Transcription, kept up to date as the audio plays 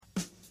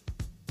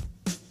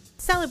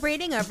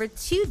Celebrating over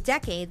 2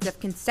 decades of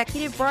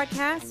consecutive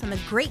broadcasts on the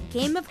great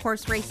game of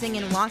horse racing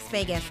in Las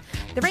Vegas,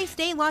 the Race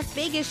Day Las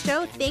Vegas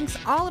show thanks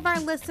all of our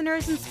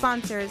listeners and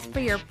sponsors for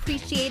your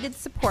appreciated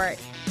support.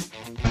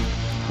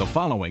 The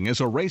following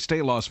is a Race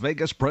Day Las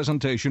Vegas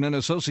presentation in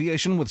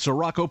association with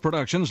Sirocco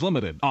Productions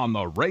Limited on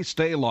the Race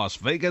Day Las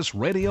Vegas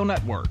Radio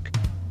Network.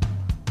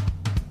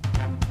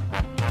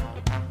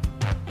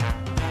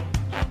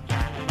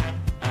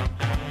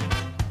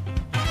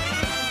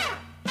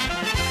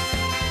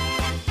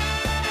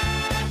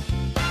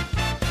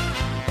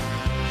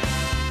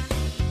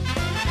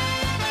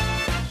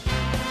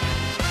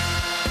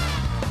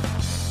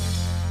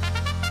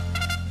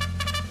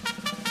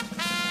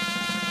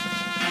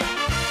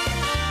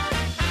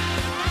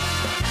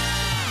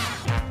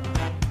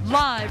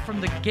 Live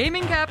from the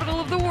gaming capital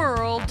of the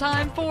world,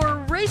 time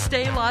for Race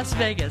Day Las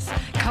Vegas,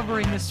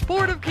 covering the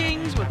sport of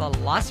kings with a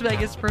Las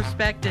Vegas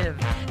perspective.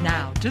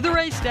 Now to the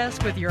race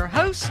desk with your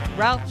host,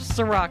 Ralph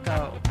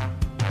Sirocco.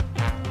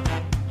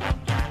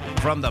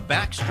 From the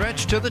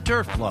backstretch to the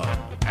turf club,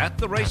 at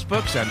the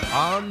racebooks and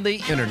on the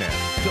internet,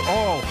 to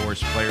all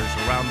horse players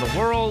around the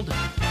world,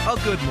 a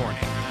good morning.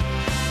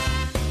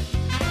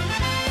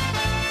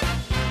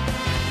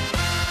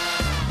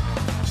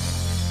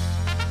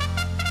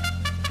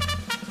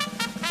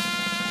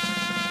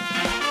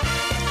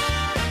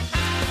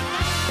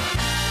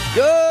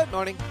 Good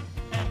morning.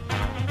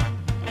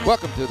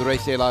 Welcome to the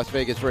Race Day Las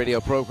Vegas radio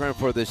program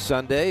for this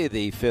Sunday,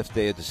 the 5th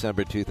day of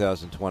December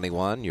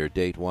 2021, your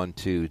date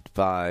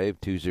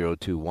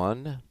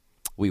 125-2021.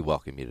 We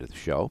welcome you to the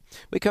show.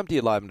 We come to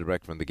you live and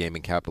direct from the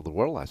gaming capital of the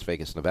world, Las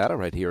Vegas, Nevada,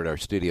 right here at our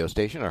studio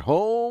station, our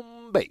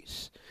home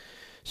base.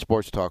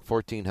 Sports Talk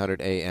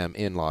 1400 AM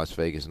in Las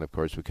Vegas, and of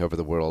course we cover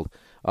the world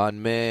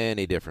on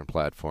many different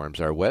platforms.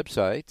 Our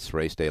websites,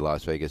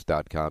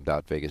 racedaylasvegas.com,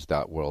 .vegas,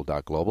 .world,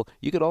 .global.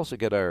 You could also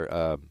get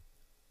our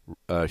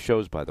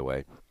shows, by the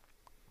way,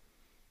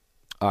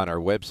 on our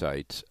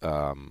website,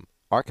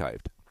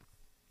 archived.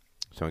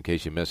 So in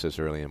case you miss us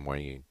early in the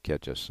morning, you can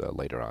catch us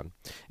later on.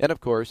 And of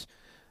course,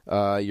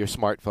 your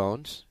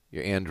smartphones,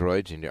 your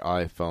Androids and your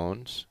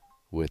iPhones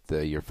with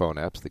your phone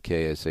apps, the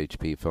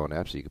KSHP phone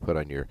apps, you can put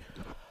on your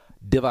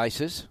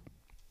devices,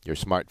 your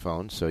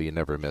smartphones, so you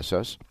never miss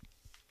us.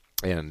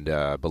 And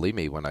believe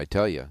me when I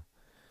tell you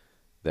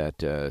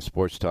that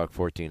Sports Talk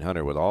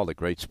 1400, with all the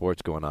great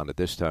sports going on at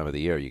this time of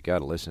the year, you got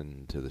to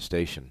listen to the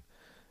station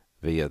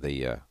via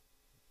the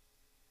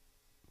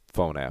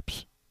phone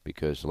apps,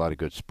 because a lot of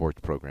good sports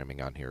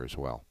programming on here as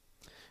well.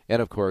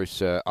 And of course,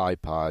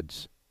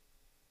 iPods,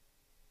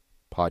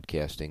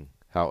 podcasting,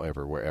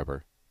 however,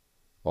 wherever.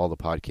 All the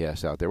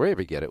podcasts out there,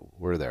 wherever you get it,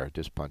 we're there.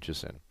 Just punch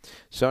us in.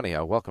 So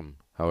anyhow, welcome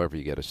however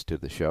you get us to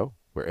the show,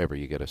 wherever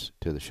you get us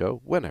to the show,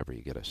 whenever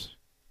you get us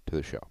to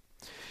the show.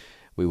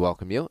 We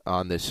welcome you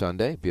on this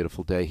Sunday.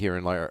 Beautiful day here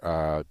in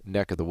our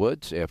neck of the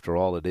woods. After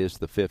all, it is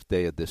the 5th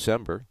day of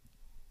December.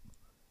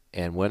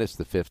 And when it's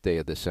the 5th day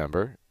of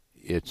December,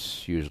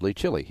 it's usually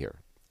chilly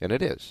here. And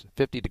it is.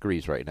 50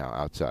 degrees right now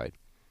outside.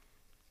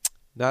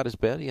 Not as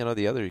bad. You know,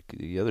 the other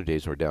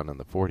days were down in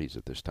the 40s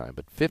at this time.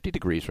 But 50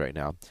 degrees right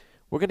now.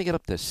 We're going to get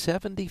up to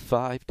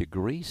 75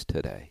 degrees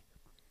today.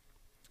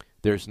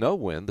 There's no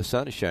wind. The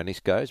sun is shining.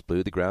 Sky is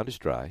blue. The ground is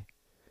dry.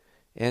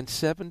 And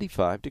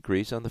 75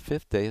 degrees on the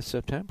 5th day of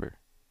September.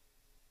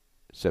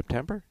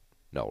 September?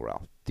 No,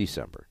 Ralph.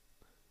 December.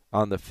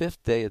 On the 5th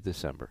day of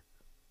December.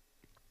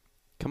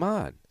 Come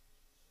on.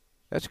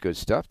 That's good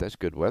stuff. That's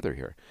good weather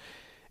here.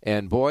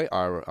 And boy,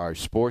 our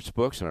sports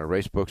books and our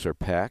race books are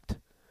packed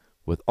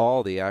with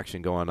all the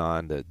action going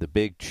on. The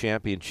big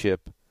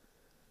championship,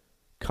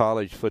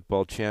 college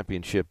football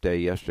championship day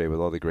yesterday with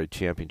all the great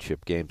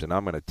championship games. And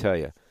I'm going to tell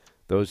you,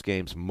 those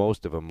games,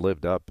 most of them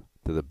lived up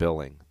to the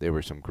billing. There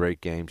were some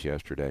great games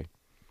yesterday.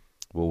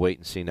 We'll wait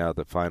and see now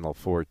the final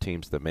 4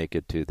 teams that make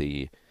it to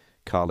the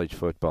college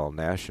football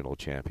national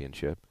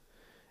championship.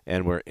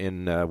 And we're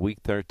in week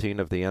 13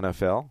 of the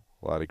NFL.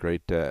 A lot of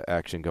great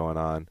action going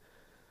on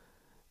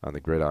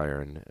the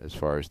gridiron as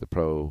far as the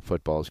pro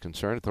football is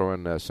concerned. Throw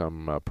in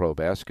some pro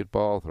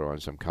basketball, throw in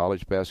some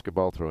college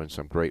basketball, throw in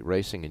some great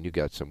racing, and you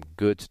got some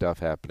good stuff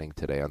happening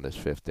today on this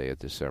 5th day of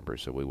December,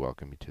 so we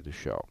welcome you to the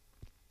show.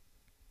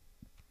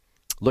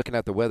 Looking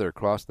at the weather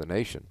across the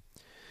nation,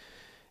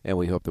 and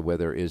we hope the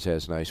weather is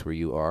as nice where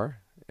you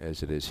are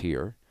as it is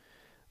here.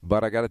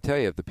 But I got to tell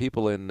you, if the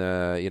people in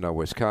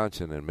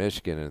Wisconsin and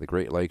Michigan and the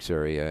Great Lakes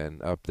area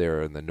and up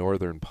there in the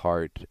northern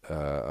part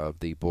of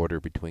the border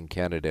between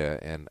Canada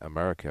and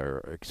America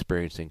are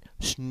experiencing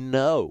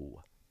snow's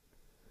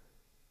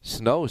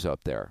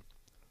up there.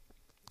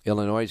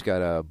 Illinois'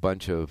 got a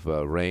bunch of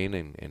rain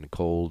and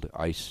cold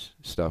ice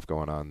stuff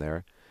going on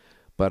there.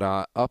 But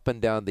up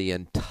and down the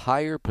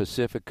entire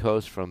Pacific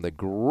coast, from the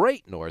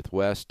great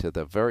Northwest to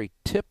the very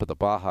tip of the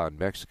Baja in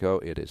Mexico,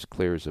 it is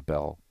clear as a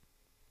bell.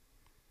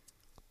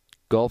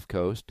 Gulf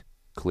Coast,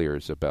 clear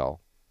as a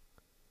bell.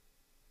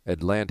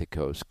 Atlantic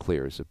Coast,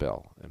 clear as a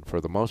bell. And for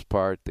the most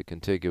part, the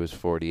contiguous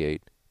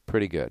 48,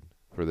 pretty good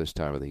for this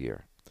time of the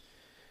year.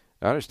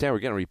 I understand we're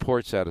getting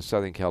reports out of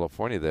Southern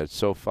California that it's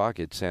so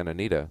foggy at Santa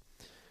Anita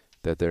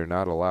that they're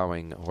not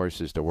allowing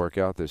horses to work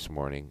out this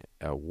morning,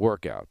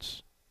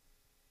 workouts.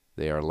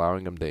 They are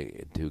allowing them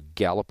to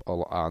gallop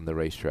on the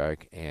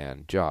racetrack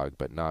and jog,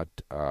 but not,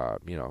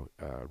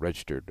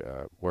 registered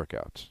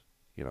workouts,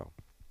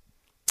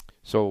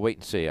 So we'll wait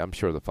and see. I'm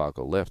sure the fog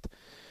will lift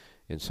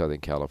in Southern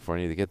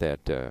California to get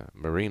that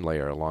marine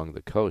layer along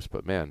the coast.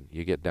 But, man,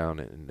 you get down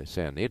in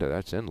Santa Anita,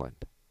 that's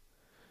inland.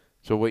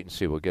 So we'll wait and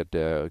see. We'll get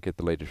the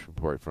latest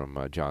report from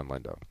John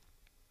Lindo.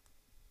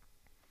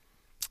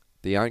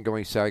 The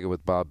ongoing saga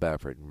with Bob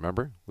Baffert.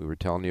 Remember? We were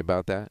telling you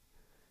about that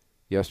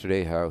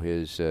yesterday, how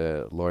his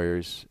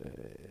lawyers,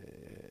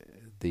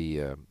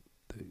 the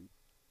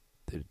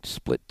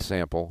split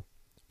sample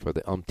for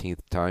the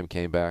umpteenth time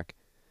came back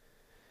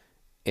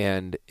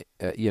and,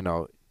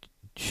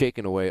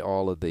 shaking away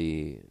all of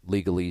the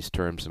legalese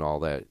terms and all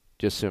that.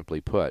 Just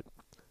simply put,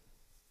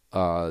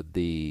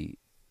 the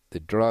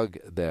drug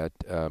that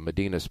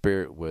Medina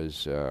Spirit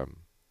was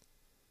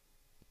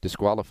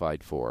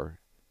disqualified for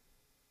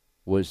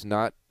was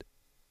not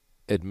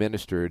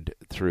administered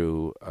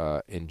through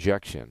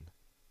injection.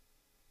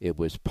 It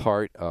was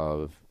part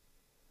of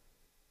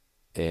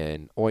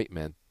an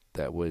ointment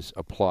that was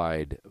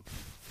applied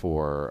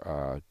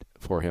for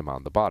him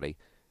on the body,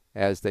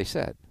 as they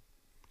said.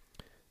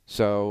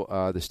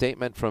 So the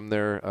statement from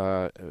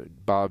their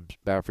Bob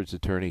Baffert's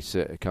attorney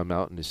come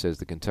out and it says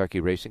the Kentucky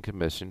Racing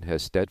Commission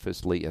has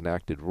steadfastly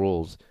enacted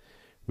rules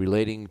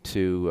relating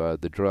to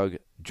the drug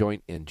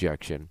joint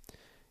injection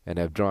and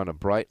have drawn a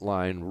bright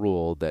line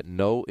rule that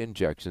no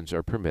injections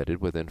are permitted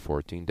within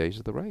 14 days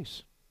of the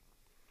race.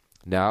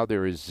 Now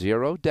there is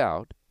zero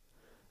doubt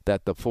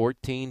that the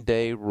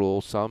 14-day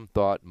rule some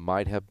thought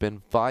might have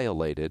been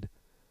violated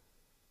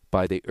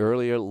by the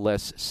earlier,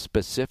 less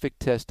specific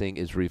testing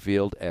is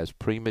revealed as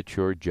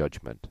premature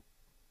judgment.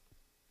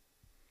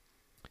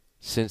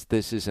 Since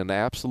this is an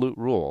absolute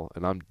rule,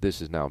 and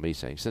this is now me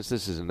saying, since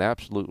this is an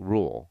absolute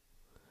rule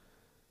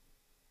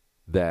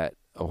that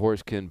a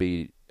horse can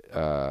be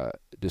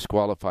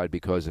disqualified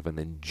because of an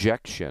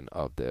injection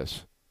of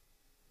this,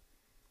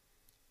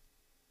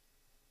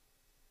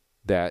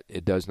 that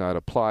it does not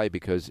apply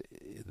because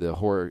the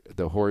horse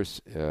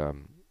got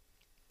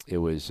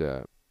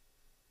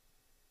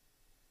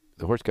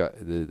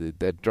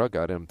that drug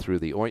got him through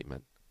the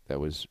ointment that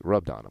was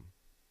rubbed on him.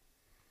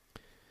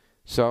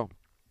 So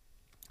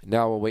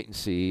now we'll wait and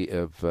see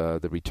if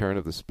the return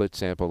of the split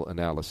sample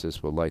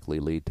analysis will likely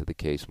lead to the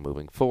case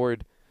moving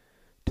forward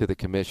to the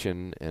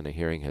commission, and a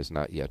hearing has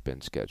not yet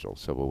been scheduled.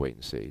 So we'll wait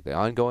and see. The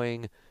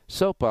ongoing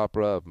soap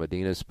opera of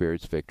Medina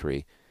Spirit's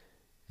victory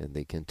in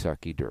the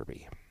Kentucky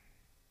Derby.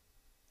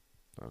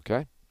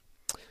 Okay.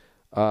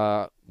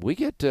 We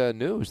get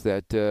news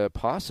that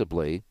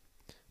possibly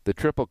the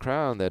Triple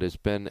Crown that has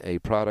been a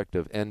product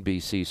of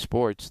NBC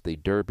Sports, the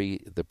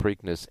Derby, the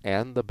Preakness,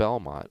 and the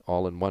Belmont,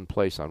 all in one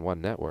place on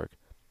one network,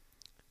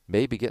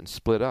 may be getting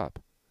split up.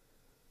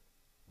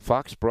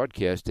 Fox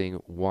Broadcasting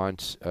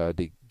wants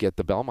to get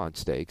the Belmont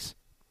Stakes,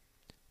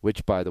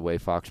 which, by the way,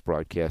 Fox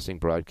Broadcasting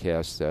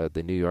broadcasts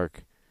the New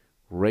York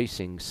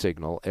racing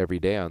signal every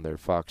day on their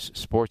Fox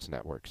Sports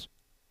networks.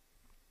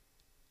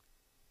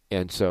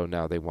 And so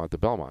now they want the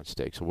Belmont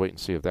Stakes. We'll wait and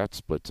see if that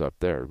splits up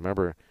there.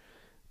 Remember,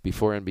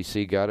 before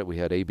NBC got it, we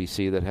had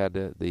ABC that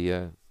had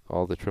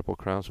all the Triple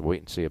Crowns. We'll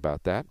wait and see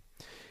about that.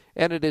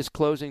 And it is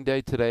closing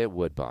day today at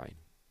Woodbine.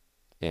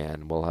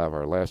 And we'll have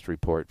our last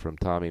report from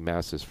Tommy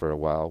Massis for a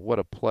while. What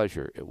a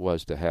pleasure it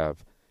was to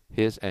have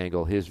his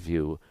angle, his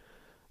view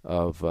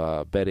of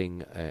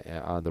betting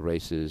on the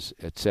races,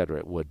 etc.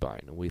 at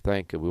Woodbine. And we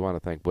want to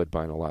thank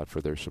Woodbine a lot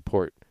for their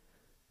support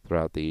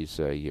throughout these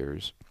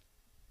years.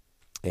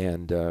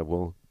 And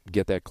we'll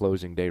get that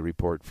closing day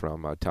report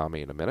from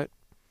Tommy in a minute.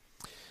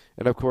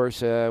 And, of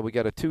course, we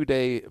got a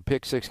 2-day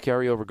Pick 6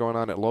 carryover going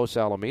on at Los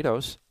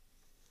Alamitos.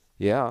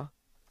 Yeah.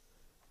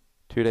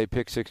 2-day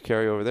Pick 6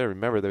 carryover there.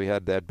 Remember that we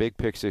had that big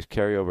Pick 6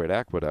 carryover at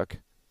Aqueduct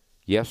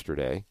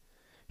yesterday.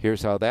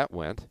 Here's how that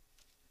went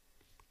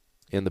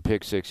in the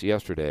Pick 6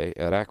 yesterday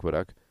at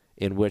Aqueduct,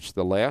 in which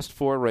the last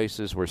 4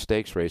 races were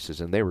stakes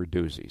races, and they were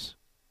doozies.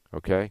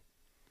 Okay?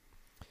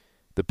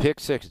 The Pick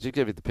 6, just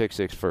give you the Pick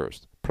 6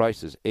 first.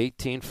 Prices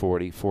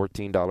 $18.40,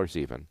 $14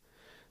 even.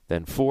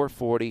 Then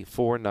 $4.40,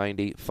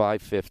 $4.90,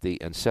 $5.50,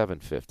 and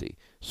 $7.50.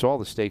 So all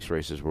the stakes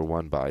races were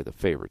won by the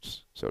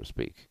favorites, so to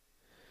speak.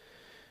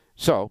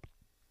 So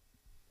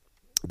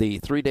the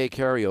 3-day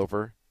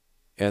carryover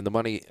and the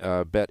money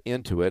bet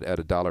into it at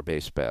a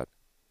dollar-based bet,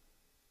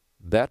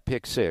 that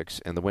Pick 6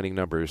 and the winning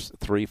numbers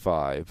 3,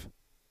 5,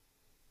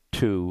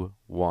 2,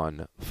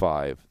 1,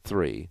 5,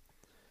 3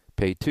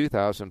 paid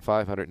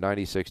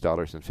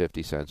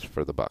 $2,596.50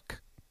 for the buck.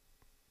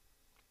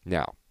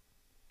 Now,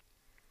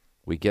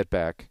 we get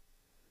back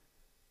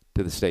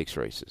to the stakes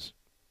races.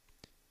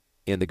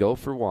 In the Go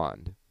for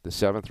Wand, the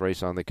 7th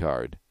race on the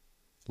card,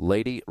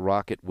 Lady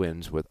Rocket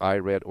wins with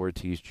Irad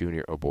Ortiz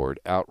Jr. aboard,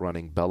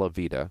 outrunning Bella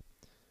Vita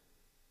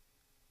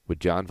with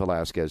John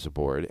Velasquez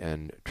aboard,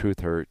 and Truth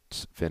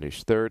Hurts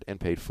finished 3rd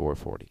and paid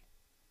 $4.40.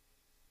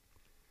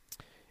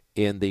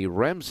 In the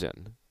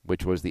Remsen,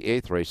 which was the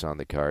 8th race on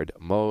the card.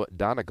 Mo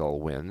Donegal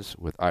wins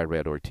with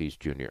Irad Ortiz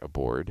Jr.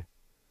 aboard,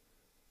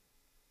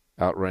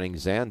 outrunning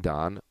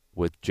Zandon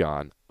with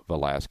John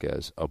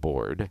Velasquez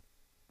aboard.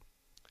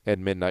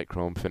 And Midnight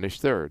Chrome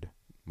finished 3rd.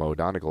 Mo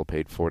Donegal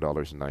paid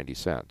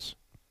 $4.90.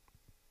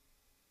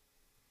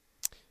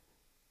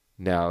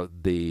 Now,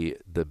 the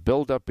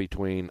build-up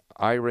between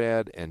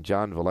Irad and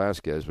John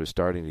Velasquez was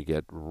starting to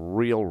get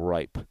real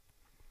ripe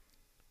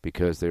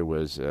because there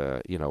was,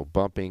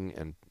 bumping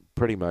and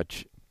pretty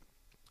much,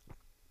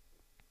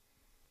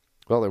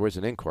 well, there was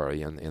an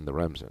inquiry in the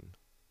Remsen.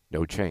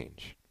 No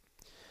change.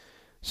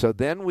 So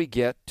then we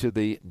get to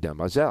the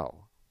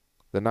Demoiselle,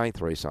 the 9th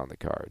race on the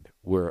card,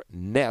 where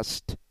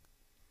Nest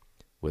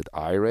with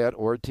Irad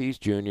Ortiz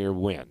Jr.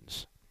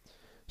 wins.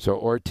 So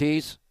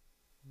Ortiz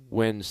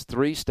wins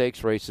 3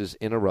 stakes races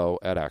in a row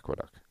at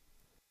Aqueduct.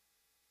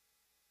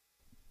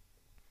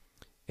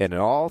 And in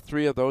all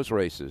 3 of those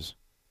races,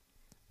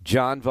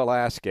 John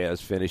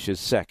Velasquez finishes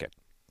 2nd.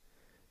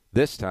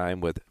 This time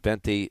with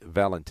Venti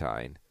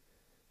Valentine.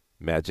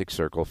 Magic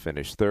Circle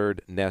finished 3rd.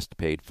 Nest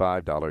paid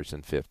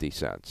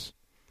 $5.50.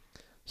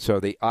 So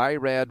the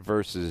Irad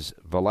versus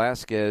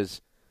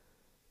Velasquez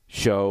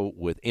show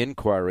with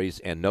inquiries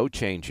and no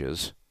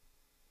changes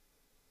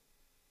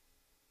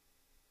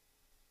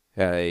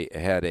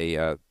had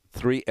a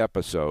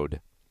 3-episode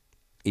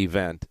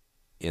event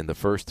in the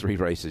first 3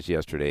 races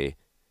yesterday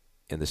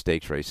in the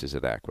stakes races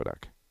at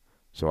Aqueduct.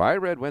 So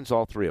Irad wins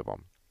all 3 of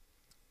them.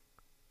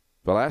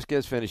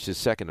 Velasquez finishes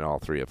 2nd in all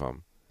 3 of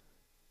them.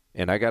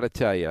 And I got to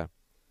tell you,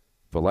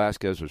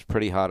 Velasquez was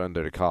pretty hot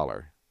under the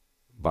collar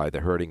by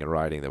the herding and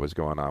riding that was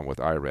going on with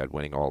Irad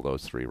winning all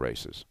those 3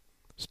 races.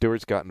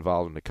 Stewart's got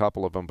involved in a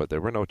couple of them, but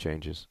there were no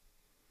changes.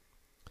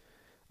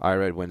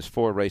 Irad wins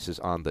 4 races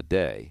on the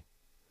day.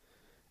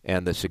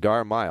 And the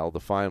Cigar Mile, the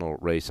final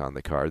race on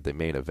the card, the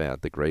main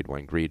event, the Grade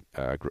 1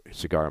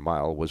 Cigar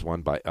Mile, was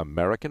won by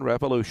American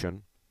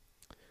Revolution.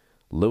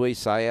 Louis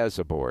Saez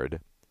aboard.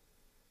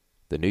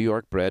 The New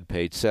York bred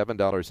paid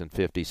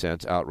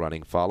 $7.50,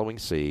 outrunning Following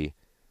Sea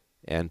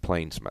and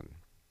Plainsman.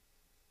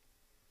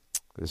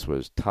 This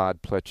was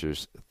Todd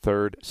Pletcher's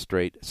 3rd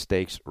straight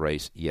stakes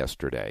race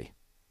yesterday.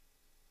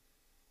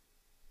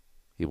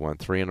 He won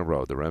 3 in a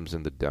row, the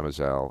Remsen, the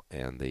Demoiselle,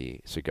 and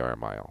the Cigar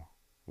Mile.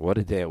 What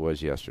a day it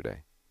was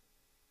yesterday.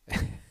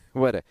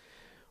 what a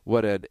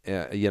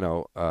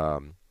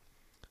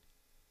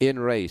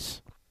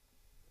in-race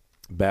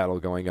battle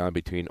going on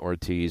between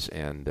Ortiz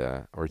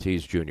and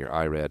Ortiz Jr.,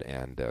 Irad,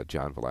 and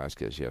John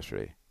Velasquez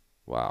yesterday.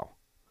 Wow.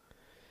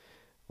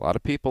 A lot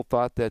of people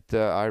thought that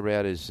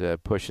Irad is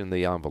pushing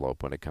the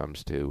envelope when it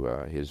comes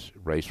to his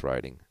race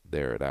riding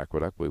there at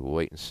Aqueduct. We will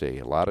wait and see.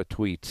 A lot of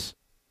tweets.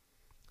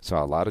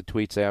 Saw a lot of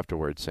tweets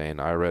afterwards saying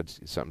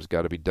Irad, something's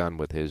got to be done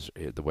with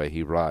the way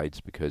he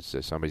rides because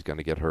somebody's going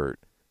to get hurt.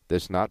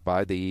 This not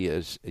by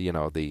the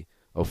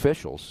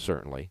officials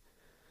certainly,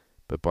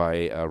 but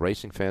by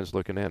racing fans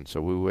looking in.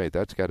 So we wait.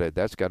 That's got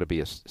to be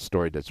a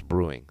story that's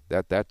brewing.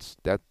 That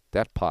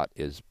pot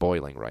is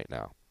boiling right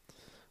now.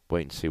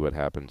 Wait and see what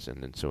happens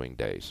in ensuing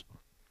days.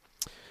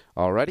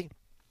 Alrighty,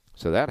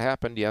 so that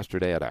happened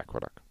yesterday at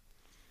Aqueduct.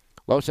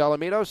 Los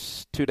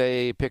Alamitos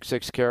 2-day pick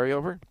 6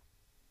 carryover.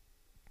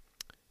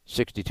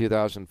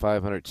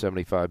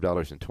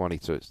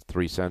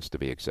 $62,575.23 to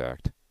be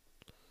exact.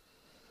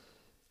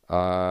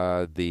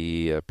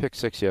 The pick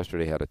 6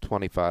 yesterday had a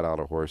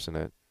 $25 horse in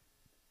it.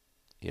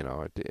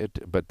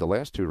 But the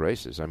last 2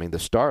 races, I mean, the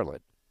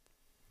Starlet,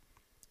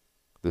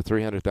 the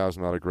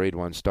 $300,000 Grade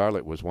 1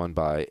 Starlet was won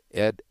by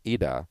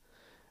Eda.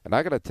 And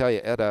I got to tell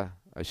you,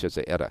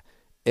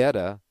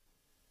 Eda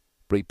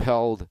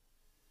repelled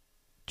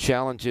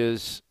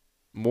challenges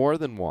more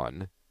than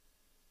one,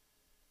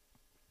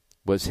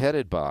 was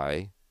headed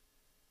by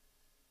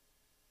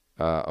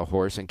a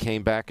horse and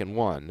came back and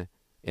won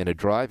in a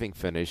driving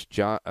finish.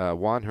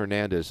 Juan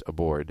Hernandez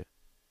aboard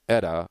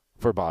Eda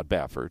for Bob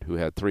Baffert, who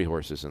had 3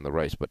 horses in the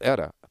race. But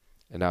Eda,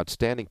 an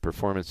outstanding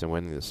performance in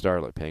winning the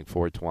Starlet, paying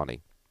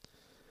 $420.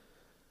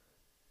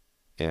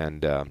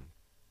 And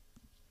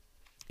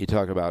you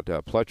talk about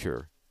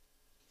Pletcher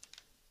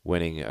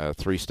winning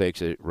 3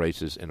 stakes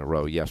races in a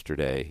row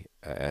yesterday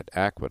at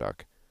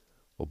Aqueduct.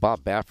 Well,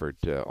 Bob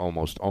Baffert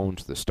almost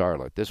owns the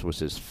Starlet. This was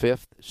his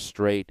 5th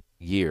straight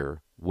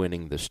year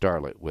winning the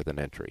Starlet with an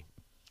entry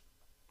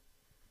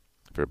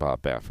for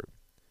Bob Baffert.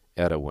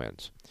 Eda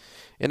wins.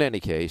 In any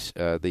case,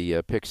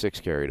 the pick 6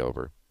 carried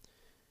over,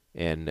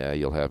 and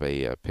you'll have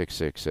a pick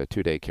 6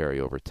 2-day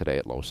carryover today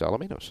at Los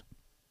Alamitos.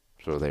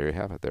 So there you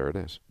have it. There it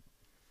is.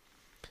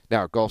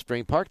 Now,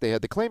 Gulfstream Park, they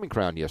had the Claiming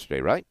Crown yesterday,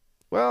 right?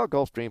 Well,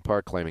 Gulfstream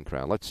Park Claiming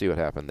Crown. Let's see what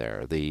happened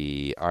there.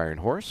 The Iron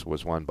Horse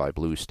was won by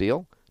Blue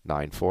Steel,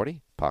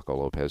 $9.40. Paco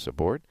Lopez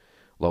aboard.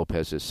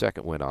 Lopez's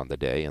 2nd win on the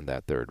day in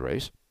that 3rd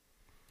race.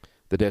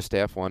 The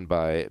Distaff won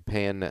by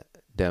Pan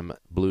Dem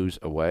Blues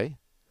Away.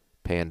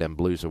 Pan Dem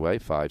Blues Away,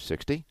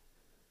 $5.60.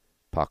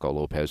 Paco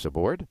Lopez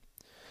aboard.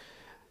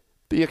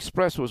 The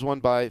Express was won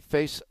by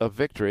Face of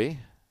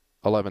Victory,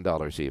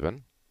 $11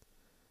 even.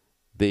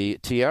 The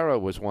Tiara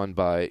was won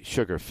by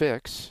Sugar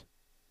Fix,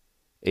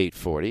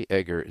 8:40.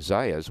 Edgar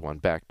Zayas won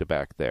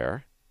back-to-back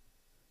there.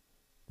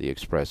 The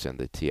Express and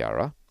the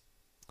Tiara.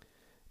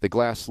 The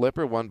Glass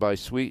Slipper won by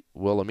Sweet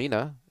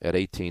Wilhelmina at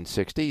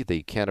 18:60.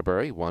 The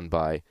Canterbury won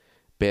by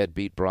Bad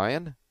Beat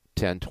Brian,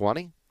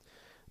 10:20.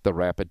 The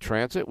Rapid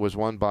Transit was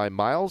won by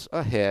Miles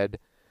Ahead,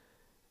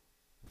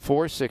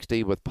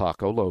 4:60 with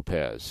Paco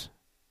Lopez.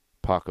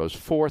 Paco's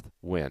fourth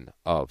win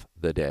of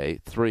the day,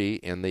 3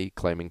 in the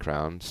Claiming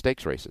Crown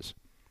stakes races.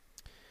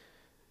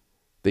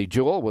 The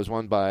Jewel was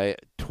won by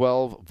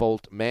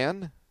 12-Volt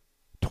Man,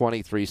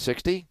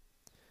 23:60,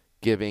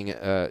 giving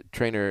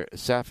trainer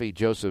Safi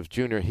Joseph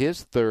Jr.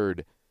 his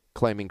third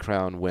Claiming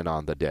Crown win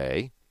on the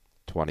day,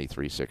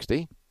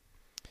 23:60.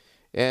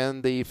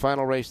 And the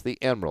final race, the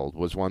Emerald,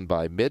 was won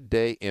by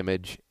Midday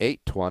Image,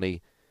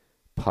 8:20,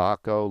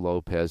 Paco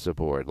Lopez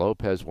aboard.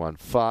 Lopez won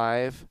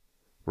 5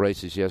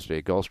 races yesterday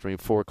at Gulfstream,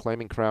 4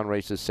 Claiming Crown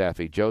races.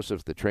 Safi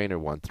Joseph, the trainer,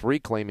 won 3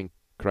 Claiming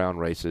Crown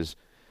races.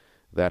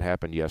 That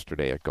happened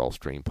yesterday at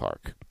Gulfstream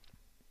Park.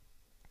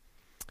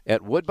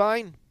 At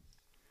Woodbine,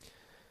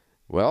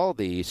 well,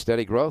 the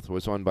Steady Growth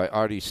was won by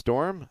Artie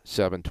Storm,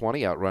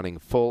 7:20, outrunning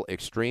Full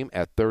Extreme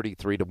at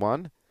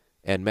 33-1,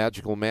 and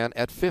Magical Man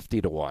at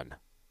 50-1.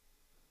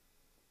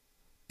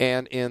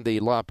 And in the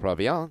La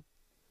Proviant,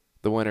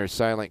 the winner,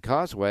 Silent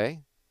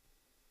Causeway,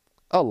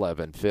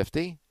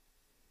 11:50,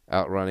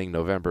 outrunning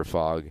November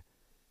Fog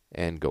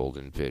and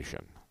Golden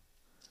Vision.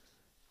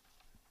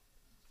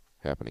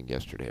 Happening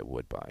yesterday at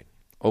Woodbine.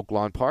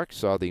 Oaklawn Park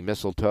saw the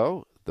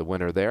Mistletoe, the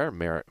winner there,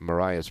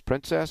 Mariah's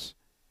Princess.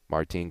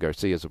 Martin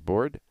Garcia's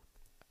aboard.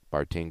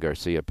 Martin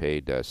Garcia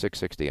paid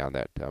 $6.60 on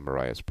that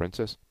Mariah's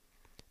Princess,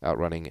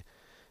 outrunning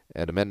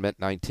at Amendment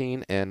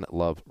 19 and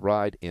Love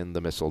Ride in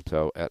the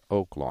Mistletoe at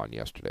Oaklawn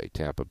yesterday.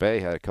 Tampa Bay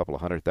had a couple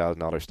of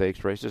 $100,000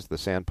 stakes races. The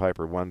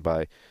Sandpiper won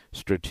by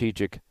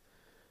Strategic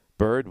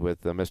Bird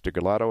with Mr.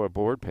 Galato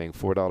aboard, paying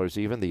 $4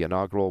 even. The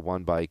Inaugural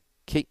won by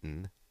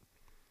Keaton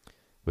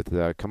with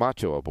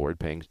Camacho aboard,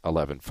 paying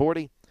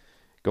 $11.40.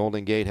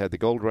 Golden Gate had the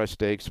Gold Rush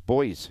Stakes.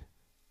 Boys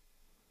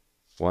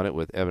won it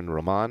with Evan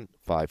Roman,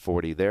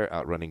 $5.40 there,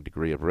 outrunning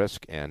Degree of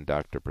Risk and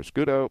Dr.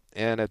 Prosciutto.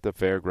 And at the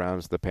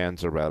fairgrounds, the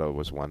Panzerotto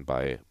was won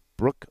by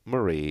Brooke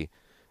Marie,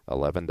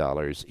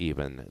 $11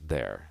 even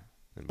there.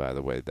 And by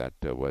the way, that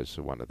was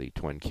one of the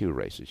Twin Q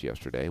races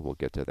yesterday. We'll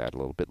get to that a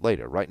little bit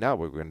later. Right now,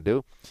 what we're going to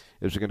do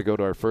is we're going to go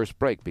to our first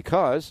break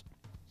because,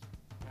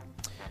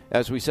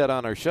 as we said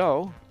on our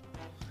show,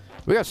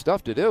 we got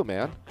stuff to do,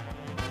 man.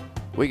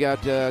 We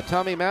got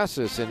Tommy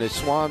Massis in his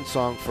swan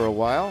song for a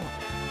while,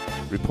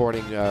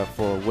 reporting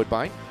for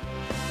Woodbine.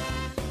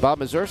 Bob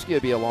Mazursky will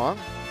be along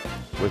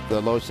with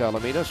the Los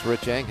Alamitos.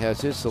 Rich Eng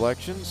has his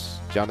selections.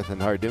 Jonathan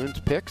Hardoon's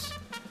picks.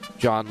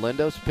 John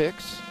Lindo's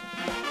picks.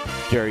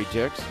 Jerry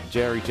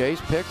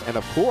J's picks. And,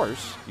 of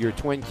course, your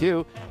Twin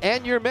Q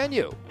and your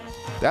menu.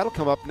 That'll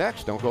come up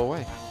next. Don't go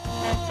away.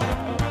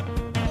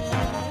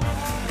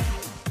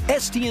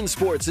 STN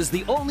Sports is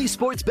the only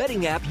sports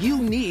betting app you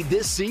need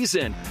this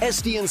season.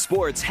 STN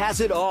Sports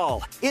has it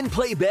all.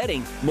 In-play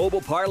betting,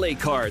 mobile parlay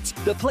cards,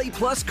 the Play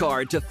Plus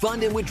card to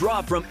fund and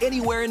withdraw from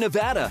anywhere in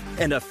Nevada,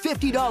 and a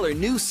 $50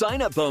 new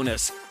sign-up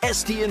bonus.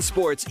 STN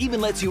Sports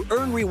even lets you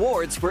earn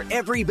rewards for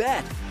every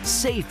bet.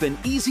 Safe and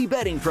easy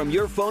betting from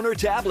your phone or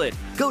tablet.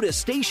 Go to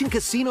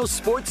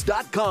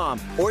StationCasinoSports.com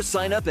or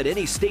sign up at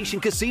any Station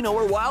Casino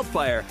or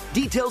Wildfire.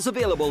 Details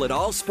available at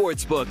all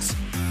sportsbooks.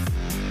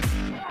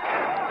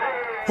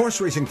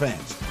 Horse racing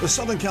fans, the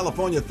Southern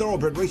California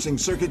Thoroughbred Racing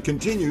Circuit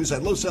continues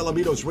at Los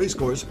Alamitos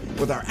Racecourse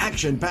with our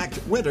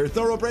action-packed winter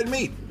thoroughbred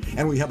meet.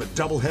 And we have a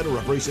doubleheader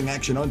of racing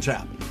action on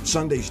tap.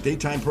 Sunday's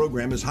daytime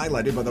program is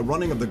highlighted by the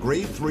running of the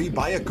Grade 3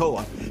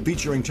 Bayacoa,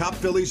 featuring top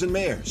fillies and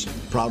mares.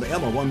 Proud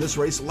Emma won this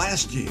race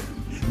last year.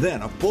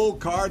 Then a full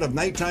card of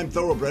nighttime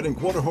thoroughbred and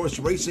quarter horse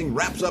racing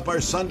wraps up our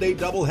Sunday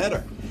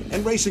doubleheader.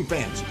 And racing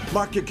fans,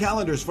 mark your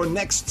calendars for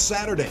next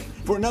Saturday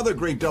for another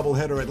great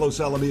doubleheader at Los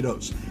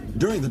Alamitos.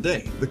 During the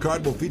day, the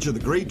card will feature the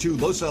Grade 2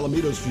 Los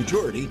Alamitos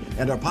Futurity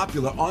and our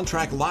popular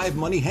on-track live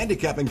money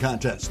handicapping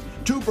contest.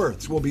 2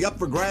 berths will be up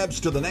for grabs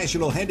to the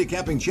National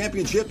Handicapping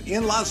Championship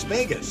in Las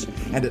Vegas.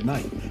 And at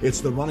night, it's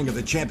the running of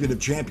the Champion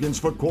of Champions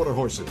for quarter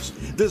horses.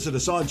 Visit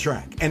us on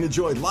track and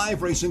enjoy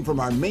live racing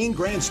from our main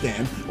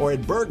grandstand or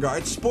at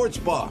Burgart Sports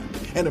Bar.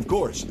 And of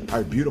course,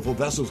 our beautiful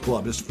Vessels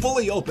Club is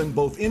fully open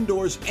both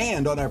indoors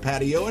and on our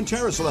patio and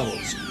terrace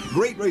levels.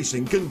 Great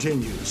racing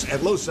continues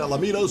at Los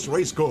Alamitos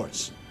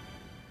Racecourse.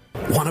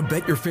 Want to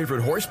bet your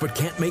favorite horse but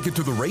can't make it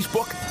to the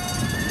racebook?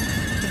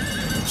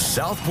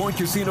 South Point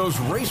Casino's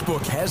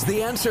Racebook has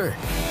the answer.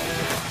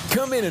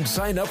 Come in and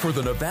sign up for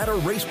the Nevada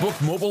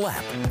Racebook mobile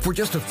app. For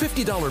just a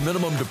 $50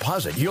 minimum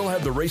deposit, you'll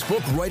have the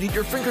Racebook right at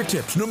your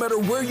fingertips, no matter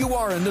where you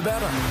are in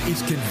Nevada.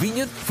 It's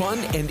convenient, fun,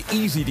 and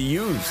easy to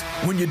use.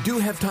 When you do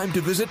have time to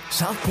visit,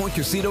 South Point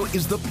Casino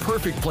is the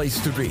perfect place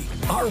to be.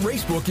 Our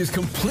Racebook is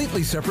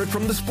completely separate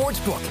from the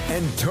Sportsbook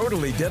and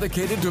totally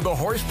dedicated to the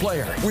horse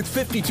player. With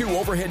 52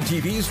 overhead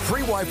TVs,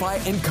 free Wi-Fi,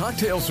 and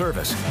cocktail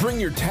service. Bring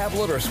your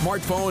tablet or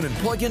smartphone and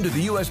plug into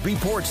the USB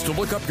ports to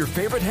look up your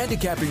favorite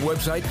handicapping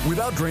website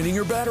without draining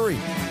your battery. lottery.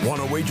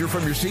 Want to wager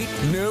from your seat?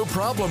 No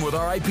problem with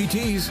our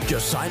IPTs.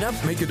 Just sign up,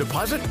 make a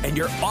deposit, and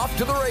you're off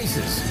to the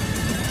races.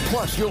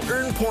 Plus, you'll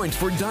earn points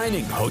for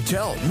dining,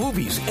 hotel,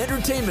 movies,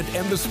 entertainment,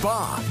 and the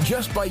spa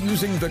just by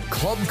using the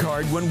club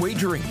card when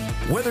wagering.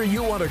 Whether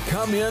you want to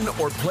come in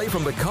or play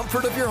from the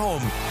comfort of your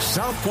home,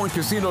 South Point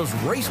Casino's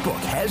Racebook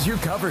has you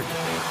covered.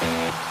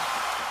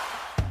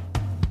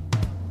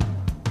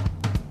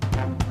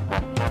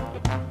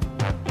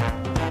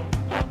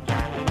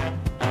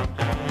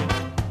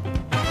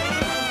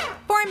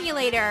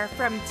 Formulator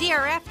from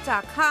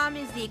DRF.com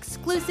is the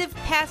exclusive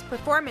past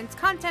performance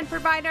content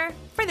provider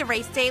for the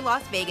Race Day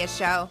Las Vegas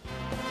show.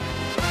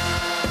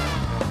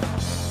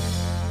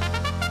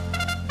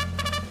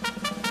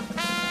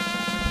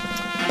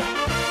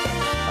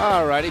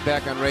 All righty,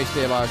 back on Race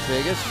Day Las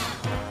Vegas.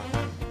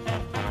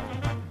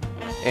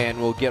 And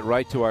we'll get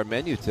right to our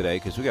menu today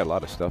because we got a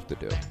lot of stuff to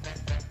do.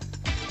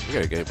 We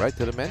got to get right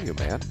to the menu,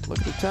 man. Look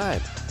at the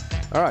time.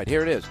 All right,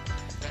 here it is.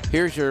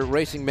 Here's your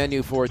racing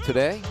menu for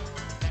today.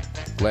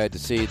 Glad to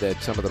see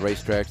that some of the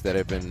racetracks that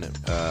have been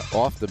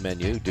off the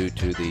menu due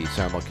to the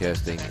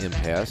simulcasting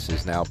impasse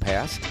is now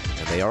passed,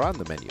 and they are on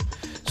the menu.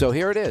 So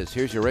here it is.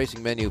 Here's your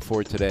racing menu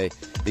for today.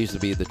 These will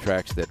be the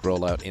tracks that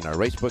roll out in our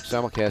Racebook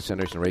simulcast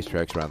centers and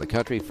racetracks around the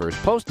country.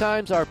 First post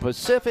times are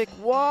Pacific.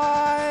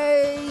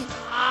 Why?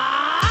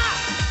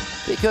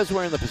 Because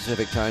we're in the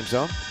Pacific time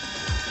zone.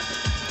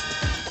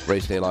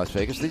 Race Day Las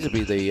Vegas. These will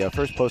be the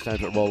first post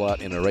times that roll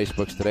out in our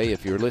Racebooks today.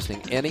 If you're listening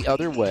any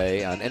other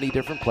way on any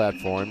different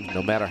platform,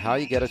 no matter how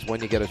you get us,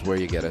 when you get us, where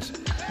you get us,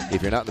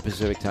 if you're not in the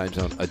Pacific time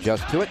zone,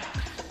 adjust to it.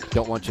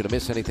 Don't want you to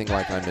miss anything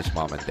like I miss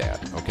Mom and Dad,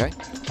 okay?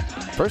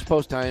 First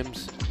post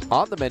times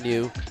on the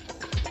menu,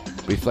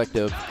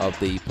 reflective of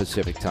the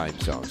Pacific time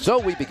zone. So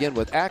we begin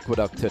with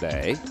Aqueduct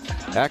today.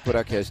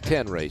 Aqueduct has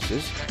 10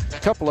 races. A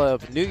couple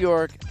of New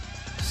York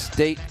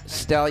State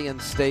Stallion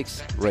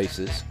Stakes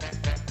races.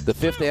 The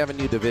Fifth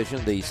Avenue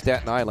Division, the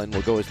Staten Island,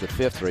 will go as the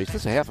fifth race.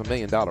 This is a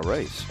 $500,000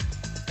 race.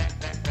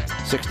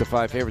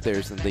 6-5 favorite there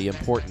is the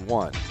important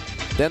one.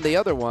 Then the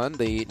other one,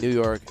 the New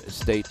York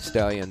State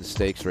Stallion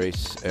Stakes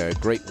race,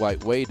 Great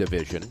White Way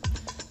Division.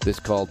 This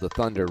called the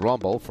Thunder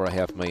Rumble for a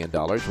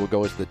 $500,000 will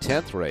go as the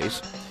 10th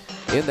race.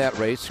 In that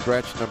race,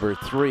 scratch number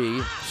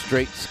 3,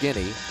 Straight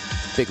Skinny,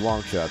 big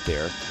long shot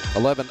there.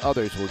 11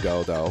 others will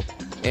go, though.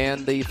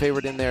 And the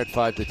favorite in there at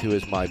 5-2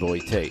 is My Boy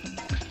Tate.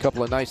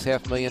 Couple of nice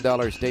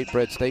 $500,000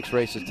 state-bred stakes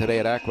races today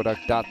at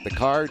Aqueduct. The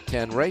card,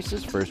 10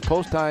 races. First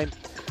post time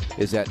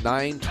is at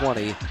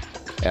 9:20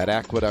 at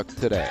Aqueduct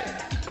today.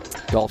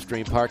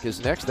 Gulfstream Park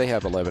is next. They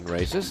have 11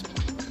 races.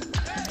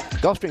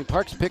 Gulfstream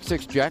Park's Pick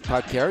 6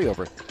 Jackpot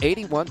Carryover,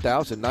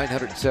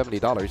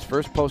 $81,970.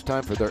 First post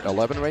time for their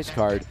 11-race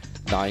card,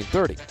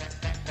 9:30.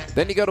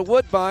 Then you go to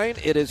Woodbine.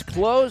 It is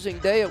closing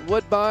day at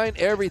Woodbine.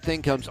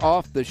 Everything comes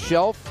off the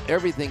shelf.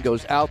 Everything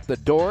goes out the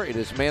door. It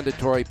is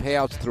mandatory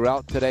payouts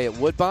throughout today at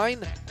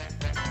Woodbine.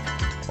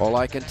 All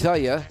I can tell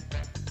you,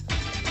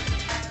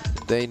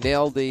 they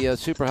nailed the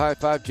Super High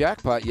 5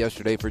 jackpot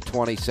yesterday for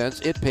 20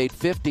 cents. It paid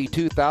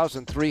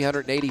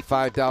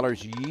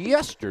 $52,385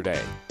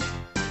 yesterday.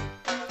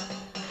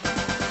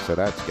 So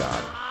that's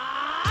gone.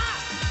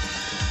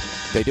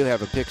 They do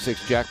have a Pick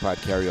 6 jackpot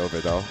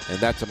carryover, though, and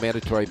that's a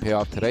mandatory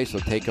payoff today, so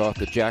take off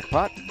the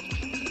jackpot.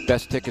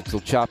 Best tickets will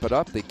chop it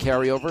up. The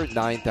carryover,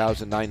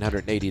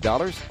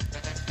 $9,980.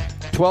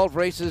 12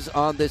 races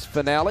on this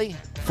finale,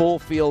 full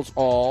fields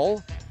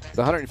all.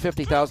 The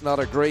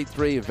 $150,000 Grade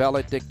 3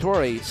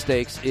 Valedictory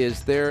Stakes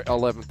is their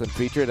 11th and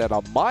featured at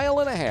 1.5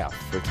 miles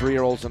for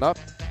 3-year-olds and up.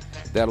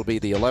 That'll be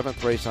the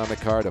 11th race on the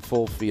card, a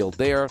full field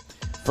there.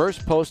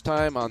 First post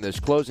time on this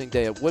closing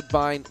day at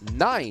Woodbine,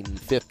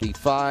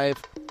 9:55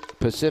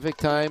 Pacific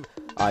time.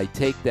 I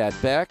take that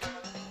back.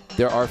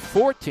 There are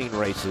 14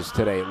 races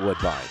today at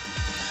Woodbine.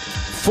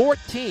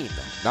 14,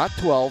 not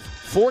 12,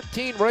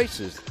 14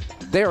 races.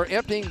 They are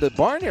emptying the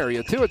barn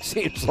area, too, it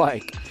seems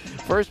like.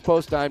 First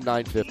post time,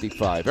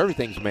 9:55.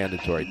 Everything's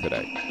mandatory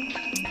today.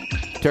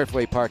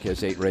 Turfway Park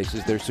has 8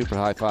 races. Their Super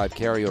High 5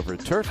 carryover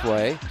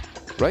Turfway,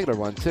 regular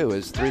one, too,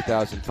 is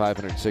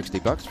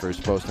 $3,560.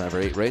 First post time for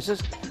 8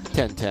 races,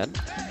 10:10.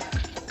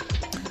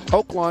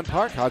 Oaklawn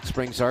Park, Hot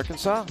Springs,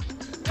 Arkansas.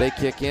 They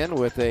kick in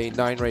with a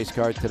 9-race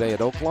card today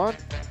at Oaklawn.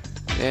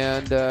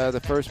 And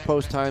the first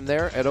post time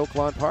there at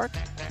Oaklawn Park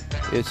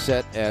is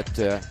set at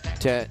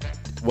 10.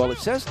 Well, it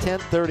says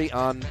 10:30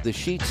 on the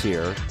sheets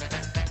here.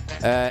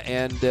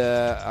 And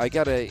I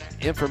got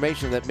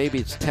information that maybe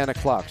it's 10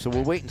 o'clock. So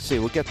we'll wait and see.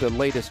 We'll get the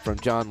latest from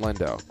John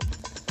Lindo.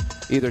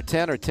 Either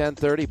 10 or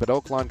 10:30, but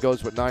Oaklawn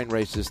goes with 9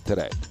 races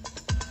today.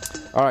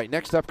 All right,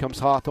 next up comes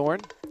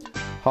Hawthorne.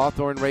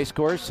 Hawthorne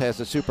Racecourse has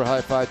a Super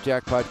High 5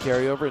 jackpot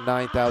carryover,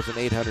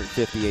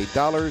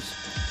 $9,858.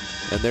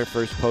 And their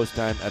first post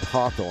time at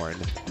Hawthorne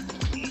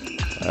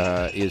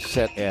is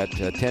set at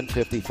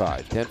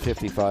 10:55.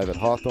 10:55 at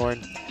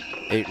Hawthorne.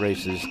 8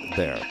 races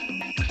there.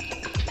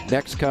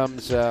 Next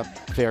comes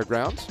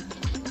Fairgrounds.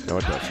 No,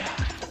 it doesn't.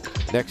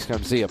 Next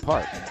comes Zia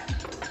Park.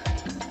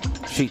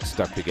 Sheets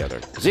stuck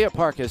together. Zia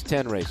Park has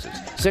 10 races.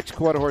 6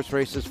 quarter-horse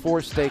races,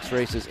 4 stakes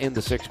races in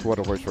the 6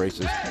 quarter-horse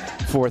races.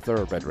 4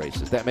 thoroughbred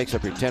races. That makes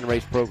up your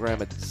 10-race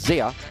program at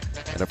Zia,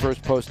 and a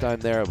first post time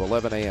there of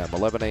 11 a.m.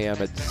 11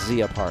 a.m. at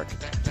Zia Park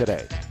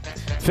today.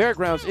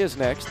 Fairgrounds is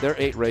next. There are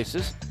 8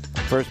 races.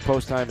 First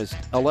post time is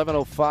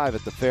 11:05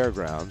 at the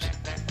Fairgrounds.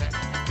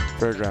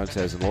 Fairgrounds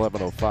has an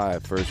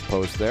 11:05 first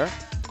post there.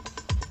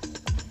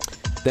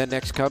 Then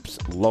next comes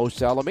Los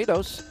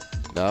Alamitos.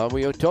 Now,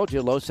 we told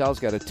you Los Al's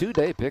got a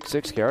 2-day Pick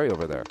 6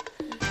 carryover there.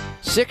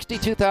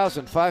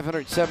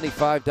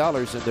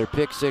 $62,575 in their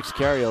Pick 6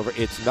 carryover.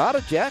 It's not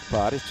a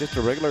jackpot. It's just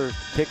a regular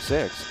Pick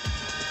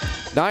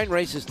 6. 9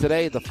 races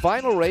today. The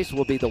final race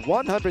will be the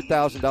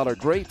 $100,000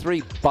 Grade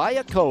 3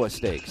 Bayakoa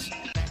Stakes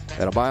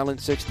at a mile and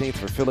 16th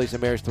for fillies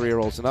and mares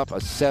 3-year-olds and up.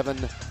 A 7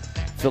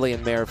 filly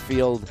and mare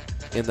field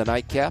in the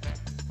nightcap.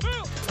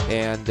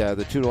 And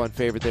the 2-1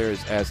 favorite there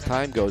is As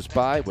Time Goes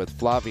By with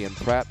Flavian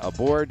Pratt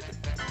aboard.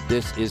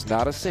 This is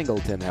not a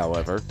singleton,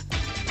 however.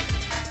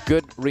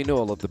 Good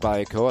renewal of the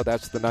Bayakoa.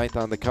 That's the 9th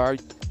on the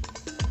card.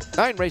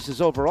 9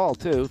 races overall,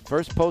 too.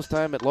 First post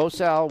time at Los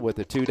Al with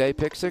a 2-day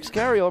Pick 6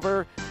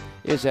 carryover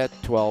is at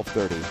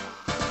 12:30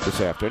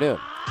 this afternoon.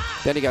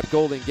 Then you got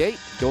Golden Gate.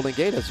 Golden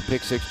Gate has a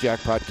Pick 6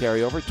 jackpot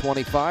carryover,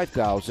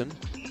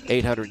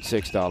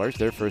 $25,806.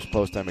 Their first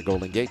post time at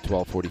Golden Gate,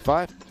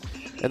 12:45.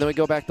 And then we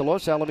go back to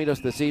Los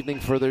Alamitos this evening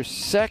for their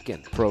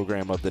second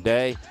program of the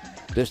day.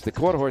 This is the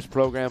quarter horse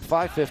program,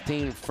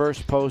 5:15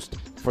 first post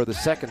for the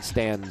second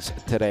stands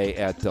today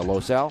at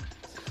Los Al.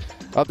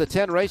 Of the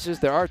 10 races,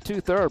 there are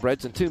 2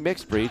 thoroughbreds and 2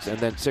 mixed breeds, and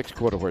then 6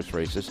 quarter horse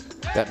races.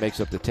 That makes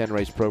up the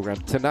 10-race program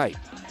tonight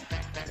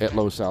at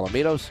Los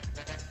Alamitos.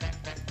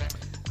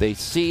 They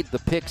seed the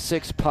Pick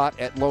 6 pot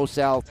at Los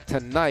Al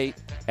tonight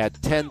at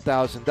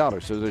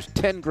 $10,000. So there's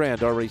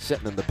 $10,000 already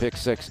sitting in the Pick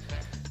 6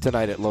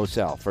 tonight at Los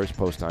Al. First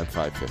post time,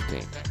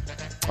 5:15.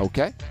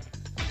 Okay.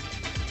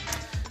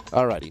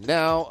 All righty.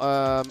 Now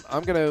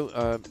I'm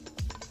gonna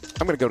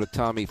go to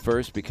Tommy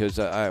first because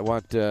I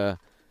want.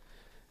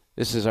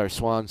 This is our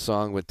swan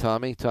song with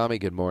Tommy. Tommy,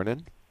 good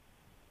morning.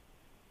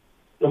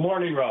 Good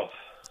morning, Ralph.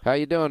 How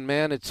you doing,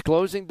 man? It's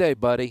closing day,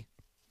 buddy.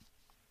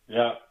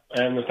 Yeah,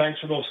 and thanks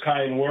for those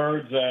kind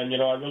words. And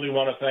I really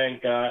want to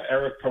thank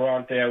Eric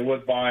Parente at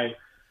Woodbine,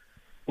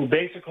 who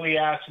basically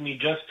asked me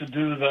just to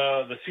do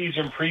the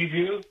season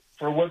preview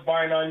for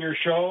Woodbine on your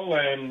show,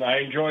 and I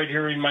enjoyed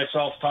hearing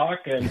myself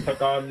talk and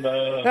took on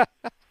the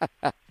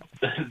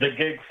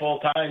gig full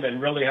time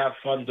and really have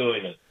fun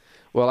doing it.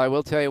 Well, I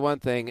will tell you one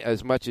thing.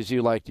 As much as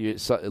you like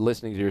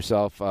listening to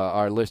yourself,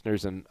 our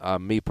listeners and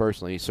me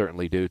personally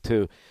certainly do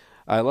too.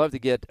 I love to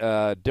get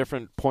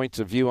different points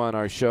of view on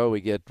our show.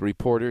 We get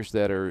reporters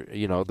that are,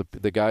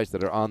 the guys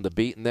that are on the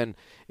beat, and then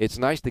it's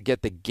nice to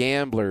get the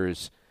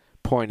gamblers'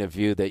 point of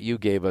view that you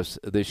gave us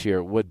this year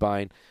at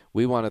Woodbine.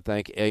 We want to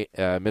thank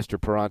Mr.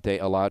 Parente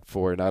a lot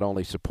for not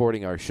only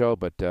supporting our show,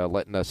 but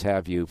letting us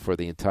have you for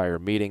the entire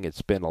meeting.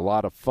 It's been a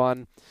lot of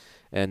fun,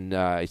 and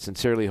I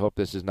sincerely hope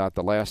this is not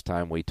the last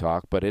time we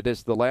talk, but it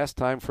is the last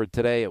time for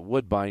today at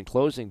Woodbine,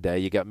 closing day.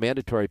 You got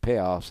mandatory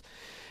payoffs,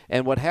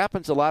 and what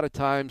happens a lot of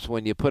times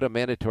when you put a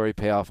mandatory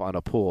payoff on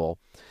a pool,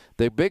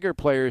 the bigger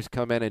players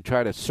come in and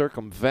try to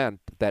circumvent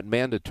that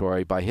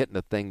mandatory by hitting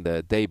the thing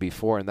the day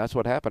before, and that's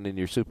what happened in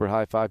your Super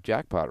High Five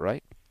jackpot,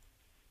 right?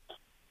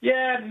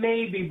 Yeah,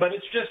 maybe, but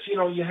it's just,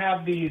 you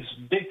have these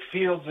big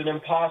fields and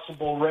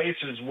impossible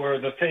races where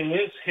the thing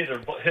is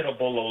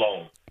hittable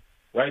alone,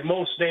 right?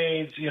 Most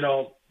days,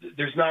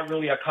 there's not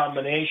really a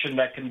combination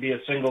that can be a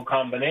single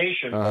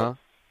combination. Uh-huh.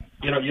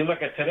 But, you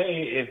look at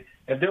today,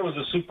 if there was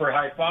a Super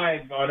High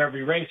Five on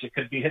every race, it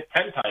could be hit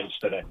 10 times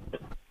today.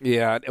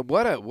 Yeah,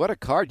 what a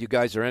card you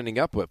guys are ending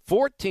up with.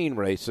 14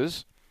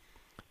 races.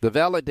 The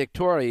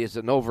Valedictory is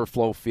an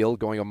overflow field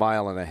going a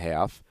mile and a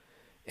half.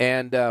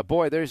 And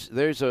boy, there's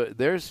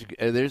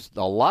a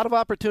lot of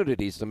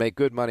opportunities to make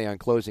good money on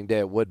closing day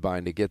at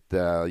Woodbine to get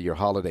your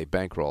holiday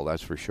bankroll.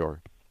 That's for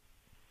sure.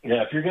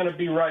 Yeah, if you're going to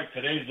be right,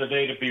 today's the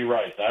day to be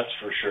right. That's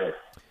for sure.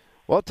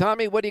 Well,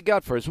 Tommy, what do you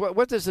got for us?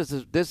 What is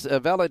this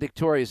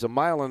Valedictory is a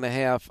mile and a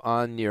half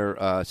on your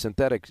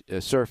synthetic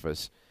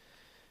surface,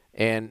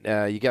 and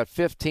you got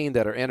 15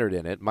 that are entered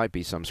in it. Might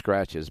be some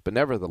scratches, but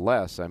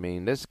nevertheless, I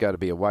mean, this has got to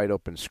be a wide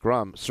open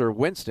scrum. Sir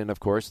Winston, of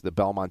course, the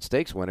Belmont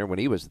Stakes winner when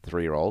he was a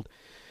 3-year-old,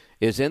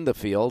 is in the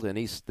field, and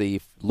he's the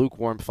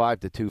lukewarm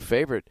 5-2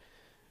 favorite.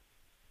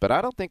 But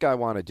I don't think I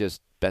want to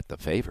just bet the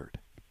favorite.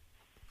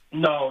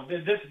 No,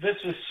 this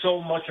is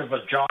so much of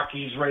a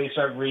jockey's race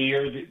every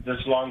year, this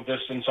long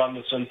distance on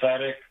the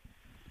synthetic.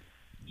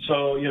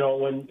 So,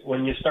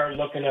 when you start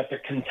looking at the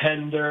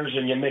contenders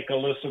and you make a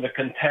list of the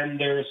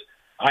contenders,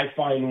 I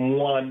find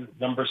one,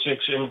 number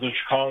 6, English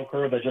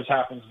Conqueror, that just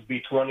happens to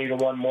be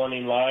 20-1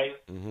 morning line.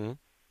 Mm-hmm.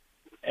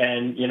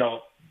 And,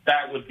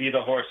 that would be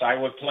the horse I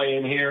would play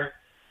in here.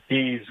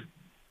 He's,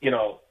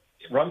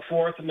 run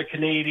fourth in the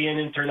Canadian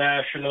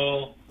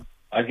International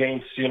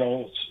against,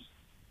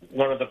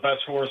 one of the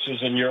best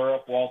horses in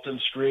Europe, Walton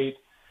Street.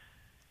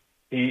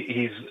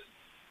 He's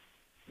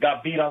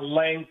got beat on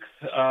length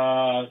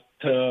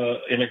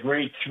in a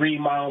Grade 3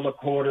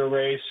 mile-and-a-quarter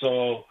race.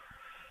 So,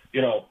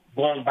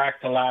 going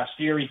back to last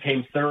year, he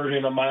came third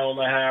in a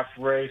mile-and-a-half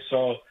race.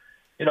 So,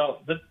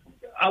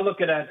 I'll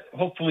look at that.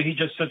 Hopefully he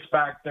just sits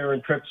back there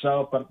and trips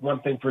out. But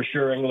one thing for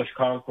sure, English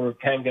Conqueror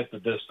can get the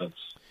distance.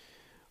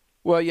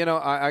 Well,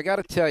 I got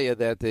to tell you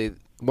that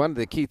one of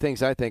the key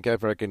things I think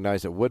I've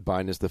recognized at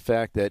Woodbine is the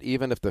fact that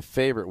even if the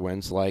favorite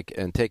wins,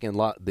 and taking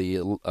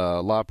the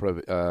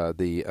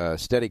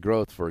Steady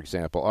Growth, for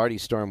example, Artie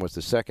Storm was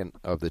the second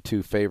of the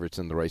two favorites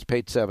in the race,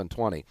 paid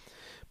 $720.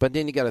 But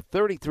then you got a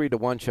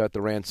 33-1 shot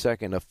that ran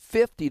second, a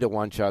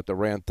 50-1 shot that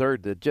ran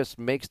third that just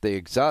makes the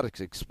exotics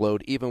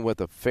explode even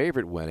with a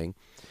favorite winning.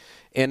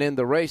 And in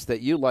the race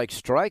that you like,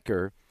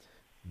 Striker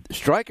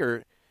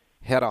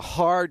had a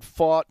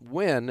hard-fought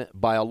win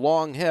by a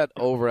long head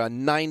over a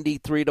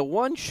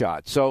 93-1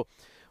 shot. So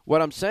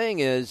what I'm saying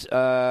is,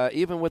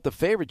 even with the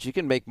favorites, you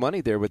can make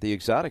money there with the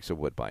exotics of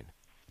Woodbine.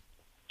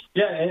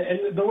 Yeah,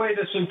 and the way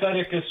the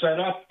synthetic is set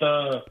up,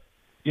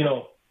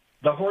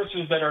 the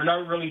horses that are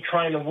not really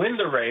trying to win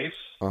the race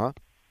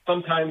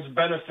sometimes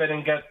benefit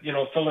and get,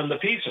 fill in the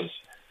pieces.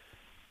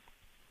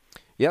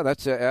 Yeah,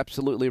 that's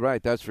absolutely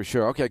right. That's for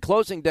sure. Okay,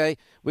 closing day.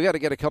 We got to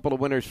get a couple of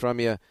winners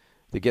from you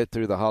to get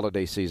through the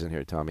holiday season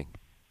here, Tommy.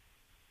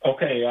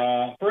 Okay,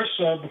 first,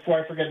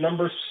 before I forget,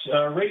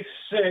 race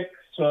 6,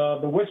 the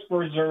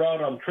Whispers are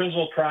out on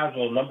Trizzle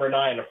Trazzle, number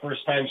 9, a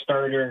first-time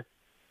starter.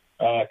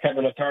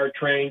 Kevin Attard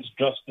trains,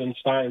 Justin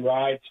Stein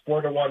rides,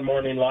 4-1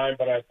 morning line,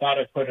 but I thought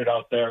I'd put it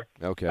out there.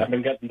 Okay. I've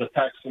been getting the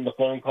texts and the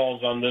phone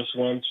calls on this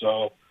one, so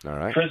all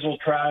right. Trizzle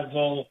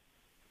Trazzle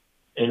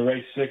in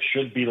race 6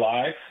 should be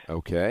live.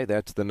 Okay,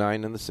 that's the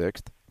 9 and the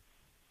 6th.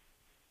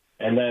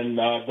 And then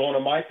going to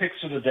my picks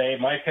of the day,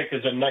 my pick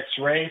is in next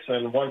race,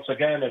 and once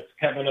again, it's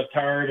Kevin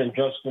Attard and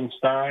Justin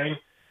Stein.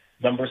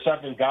 Number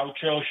 7,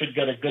 Gaucho should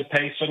get a good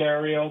pace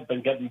scenario,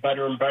 been getting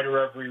better and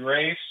better every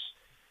race.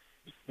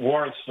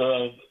 Warrants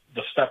the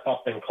step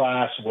up in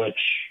class, which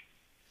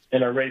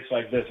in a race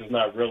like this is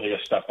not really a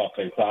step up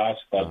in class.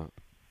 But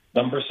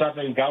number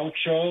 7,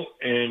 Gaucho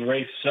in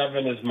race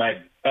 7 is my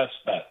best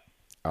bet.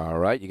 All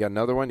right, you got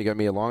another one? You got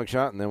me a long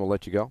shot, and then we'll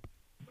let you go.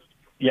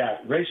 Yeah,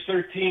 race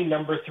 13,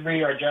 number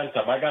 3,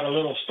 Argentum. I got a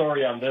little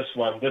story on this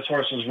one. This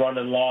horse is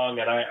running long,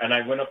 and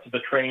I went up to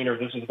the trainer.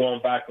 This is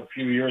going back a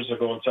few years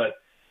ago, and said,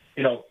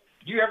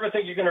 do you ever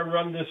think you're going to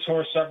run this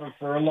horse 7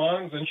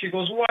 furlongs? And she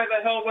goes, why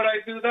the hell would I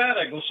do that?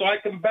 I go, so I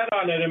can bet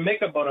on it and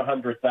make about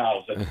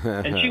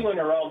 $100,000. And she went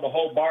around the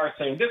whole bar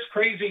saying, this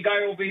crazy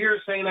guy over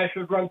here saying I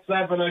should run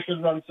 7.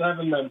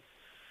 Then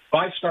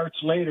 5 starts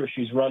later,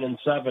 she's running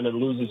 7 and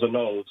loses a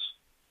nose.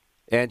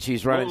 And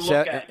she's running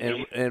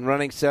and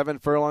running 7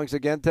 furlongs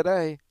again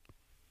today.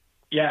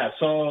 Yeah,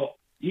 so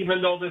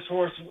even though this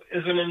horse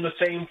isn't in the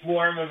same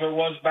form as it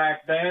was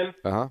back then,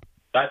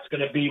 that's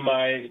going to be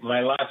my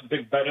last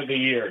big bet of the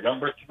year.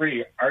 Number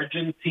 3,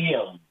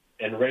 Argentium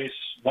in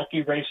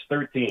lucky race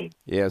 13.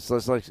 Yes,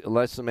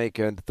 let's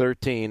make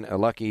 13 a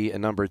lucky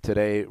number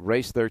today.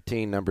 Race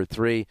 13, number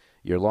 3.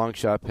 Your long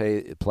shot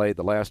play,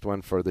 the last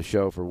one for the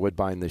show for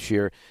Woodbine this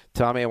year.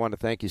 Tommy, I want to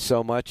thank you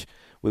so much.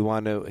 We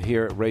want to,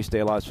 here at Race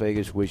Day Las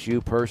Vegas, wish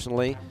you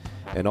personally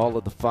and all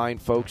of the fine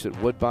folks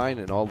at Woodbine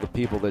and all the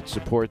people that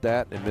support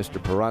that, and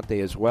Mr.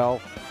 Parente as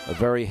well, a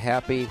very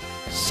happy,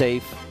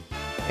 safe,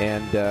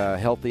 and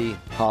healthy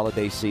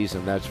holiday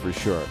season, that's for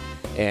sure.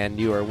 And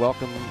you are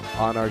welcome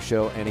on our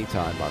show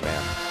anytime, my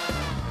man.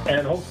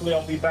 And hopefully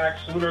I'll be back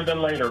sooner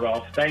than later,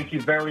 Ralph. Thank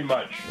you very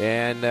much.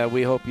 And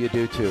we hope you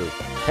do, too.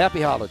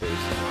 Happy holidays.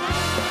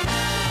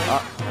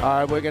 All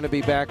right, we're going to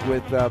be back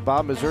with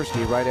Bob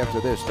Mazursky right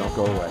after this. Don't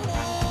go away.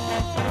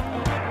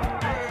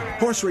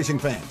 Horse racing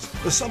fans,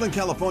 the Southern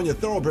California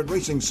Thoroughbred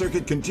Racing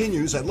Circuit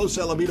continues at Los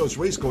Alamitos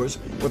Racecourse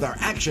with our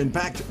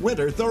action-packed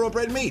winter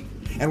thoroughbred meet.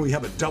 And we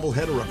have a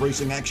doubleheader of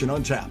racing action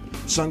on tap.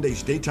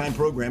 Sunday's daytime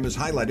program is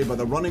highlighted by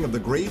the running of the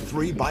Grade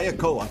 3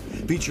 Bayacoa,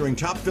 featuring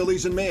top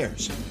fillies and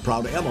mares.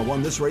 Proud Emma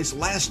won this race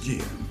last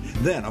year.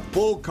 Then a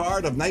full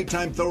card of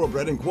nighttime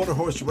thoroughbred and quarter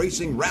horse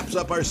racing wraps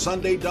up our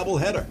Sunday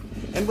doubleheader.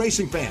 And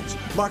racing fans,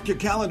 mark your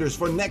calendars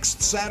for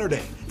next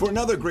Saturday for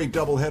another great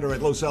doubleheader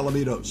at Los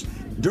Alamitos.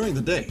 During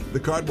the day, the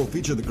card will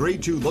feature the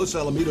Grade 2 Los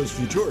Alamitos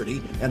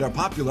Futurity and our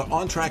popular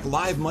on-track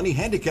live money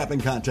handicapping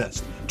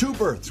contest. 2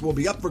 berths will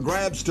be up for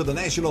grabs to the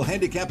National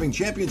Handicapping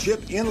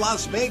Championship in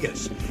Las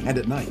Vegas. And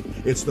at night,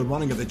 it's the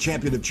running of the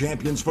Champion of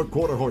Champions for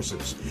quarter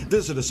horses.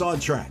 Visit us on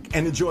track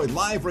and enjoy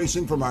live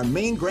racing from our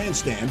main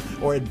grandstand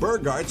or at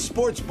Burgart's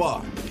Sports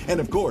Bar.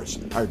 And of course,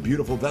 our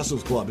beautiful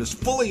Vessels Club is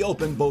fully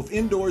open both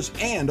indoors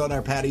and on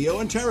our patio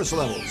and terrace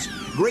levels.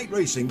 Great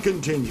racing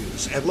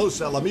continues at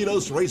Los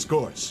Alamitos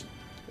Racecourse.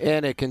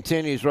 And it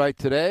continues right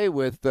today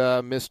with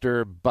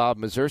Mr. Bob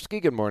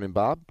Mazursky. Good morning,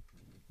 Bob.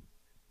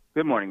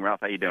 Good morning,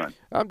 Ralph. How you doing?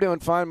 I'm doing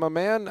fine, my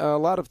man. A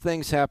lot of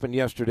things happened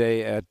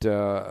yesterday at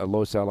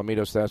Los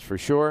Alamitos, that's for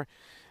sure.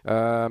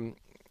 In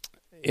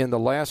the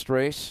last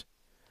race,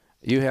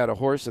 you had a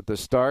horse at the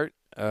start,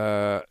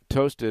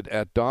 Toasted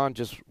at Dawn,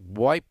 just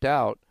wiped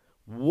out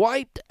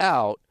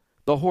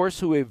the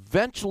horse who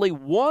eventually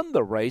won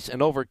the race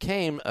and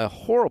overcame a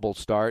horrible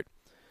start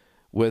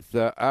with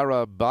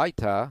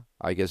Arabaita,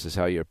 I guess is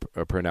how you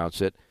pronounce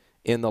it,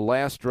 in the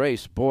last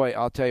race. Boy,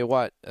 I'll tell you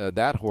what,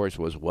 that horse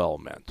was well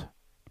meant.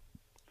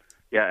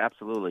 Yeah,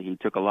 absolutely. He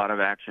took a lot of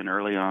action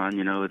early on.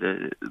 You know,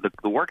 the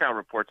workout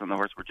reports on the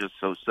horse were just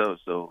so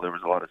there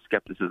was a lot of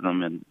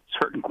skepticism in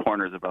certain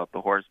corners about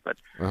the horse, but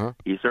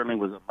he certainly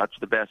was much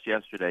the best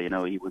yesterday. You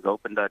know, he was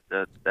opened as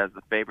the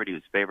favorite. He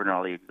was favored in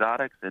all the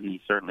exotics, and he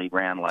certainly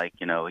ran like,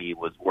 you know, he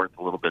was worth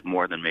a little bit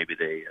more than maybe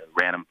they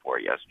ran him for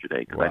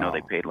yesterday, because I know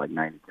they paid like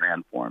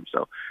 $90,000 for him.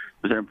 So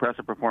it was an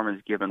impressive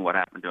performance given what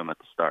happened to him at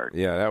the start.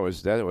 Yeah, that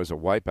was a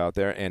wipe out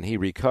there, and he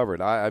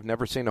recovered. I've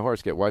never seen a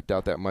horse get wiped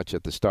out that much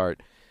at the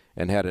start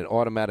and had an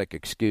automatic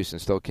excuse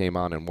and still came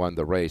on and won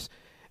the race.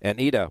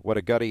 And Ida, what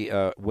a gutty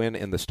win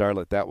in the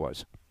Starlet that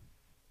was.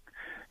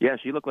 Yeah,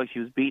 she looked like she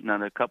was beaten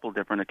on a couple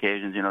different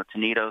occasions. You know,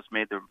 Tenidos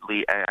made the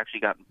lead. I actually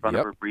got in front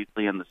of her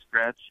briefly in the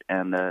stretch,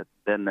 and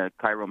then the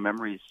Cairo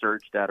Memories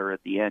surged at her at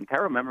the end.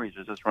 Cairo Memories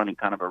was just running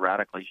kind of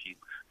erratically. She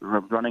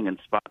was running in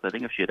spots. I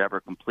think if she had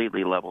ever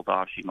completely leveled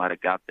off, she might have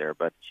got there,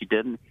 but she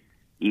didn't.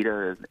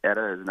 Etta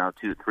is now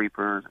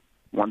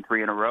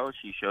 1-3 in a row.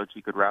 She showed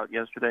she could route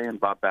yesterday, and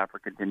Bob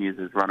Baffert continues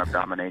his run of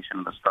domination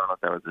in the Starlet.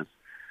 That was his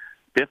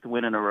 5th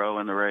win in a row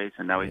in the race,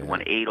 and now he's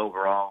won 8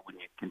 overall. When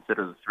you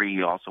consider the 3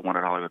 he also won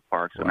at Hollywood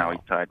Park, so now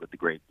he's tied with the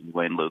great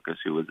Wayne Lukas,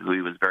 who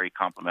he was very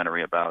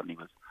complimentary about, and he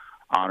was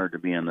honored to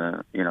be in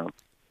the, you know,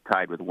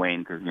 tied with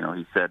Wayne, because, you know,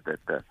 he said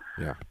that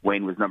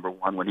Wayne was number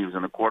 1 when he was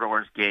in the quarter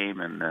horse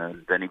game, and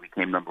then he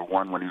became number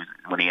 1 when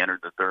he entered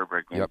the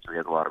thoroughbred game. So he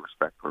has a lot of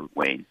respect for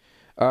Wayne.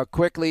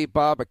 Quickly,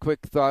 Bob, a quick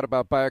thought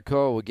about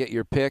Bayakoa. We'll get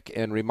your pick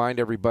and remind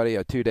everybody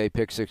a 2-day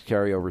pick 6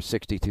 carryover,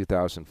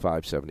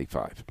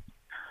 $62,575.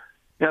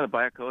 Yeah, the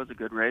Bayakoa is a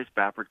good race.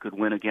 Baffert could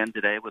win again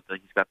today.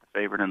 He's got the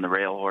favorite in the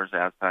rail horse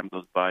as time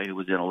goes by, who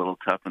was in a little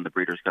tough in the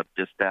Breeders' Cup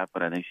Distaff,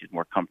 but I think she's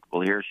more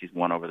comfortable here. She's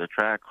won over the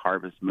track.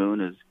 Harvest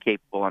Moon is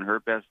capable on her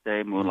best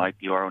day. Moonlight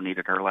Dioro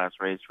needed her last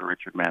race for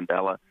Richard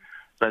Mandela.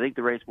 So I think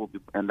the race will be,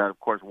 and then, of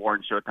course,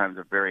 Warren Showtime is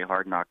a very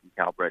hard-knocking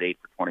Calbred, 8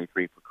 for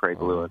 23 for Craig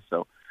Lewis.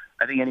 So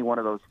I think any one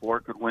of those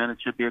 4 could win. It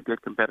should be a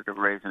good competitive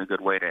race and a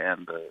good way to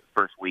end the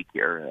first week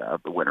here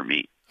of the winter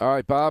meet. All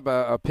right, Bob,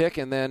 a pick,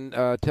 and then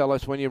tell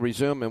us when you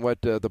resume and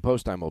what the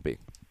post time will be.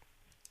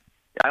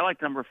 I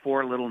like number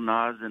 4, Little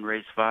Nas, in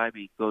race 5.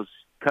 He cuts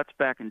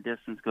back in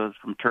distance, goes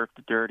from turf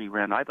to dirt.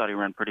 I thought he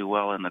ran pretty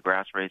well in the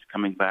grass race,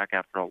 coming back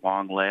after a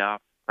long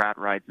layoff. Pratt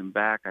rides him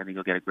back. I think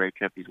he'll get a great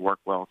trip. He's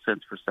worked well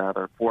since for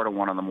Souther.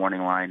 4-1 on the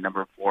morning line.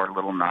 Number 4,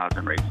 Little Nas,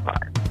 in race 5.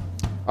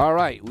 All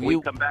right.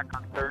 We come back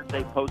on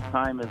Thursday. Post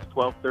time is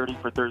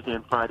 12:30 for Thursday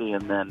and Friday,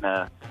 and then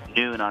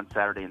noon on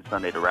Saturday and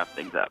Sunday to wrap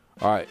things up.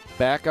 All right.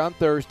 Back on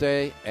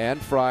Thursday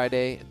and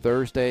Friday.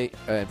 Thursday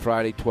and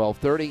Friday,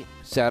 12:30.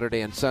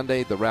 Saturday and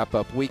Sunday, the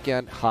wrap-up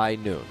weekend, high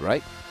noon,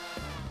 right?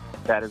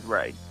 That is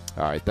right.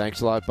 All right.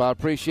 Thanks a lot, Bob.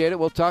 Appreciate it.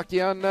 We'll talk to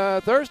you on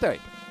Thursday.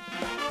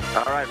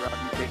 All right, Rob.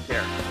 You take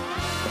care.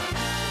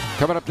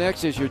 Coming up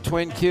next is your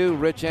Twin Q,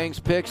 Rich Eng's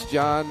picks,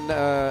 John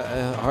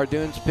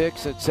Hardoon's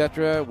picks,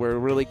 etc. We're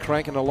really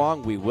cranking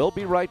along. We will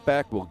be right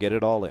back. We'll get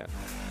it all in.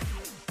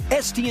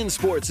 STN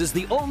Sports is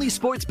the only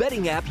sports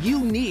betting app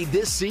you need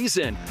this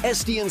season.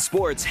 STN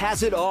Sports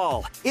has it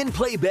all.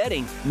 In-play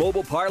betting,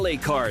 mobile parlay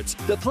cards,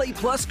 the Play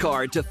Plus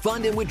card to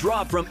fund and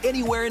withdraw from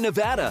anywhere in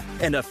Nevada,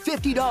 and a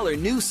 $50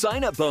 new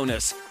sign-up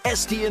bonus.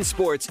 STN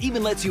Sports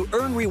even lets you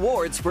earn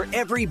rewards for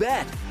every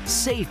bet.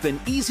 Safe and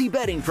easy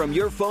betting from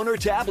your phone or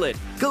tablet.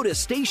 Go to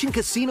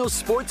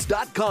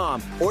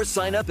StationCasinoSports.com or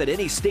sign up at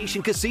any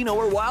Station Casino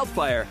or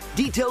Wildfire.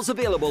 Details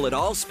available at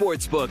all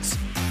sportsbooks.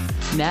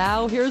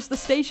 Now, here's the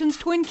station's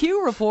Twin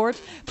Q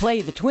report.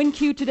 Play the Twin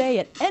Q today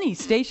at any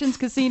Station's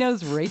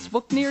Casino's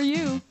racebook near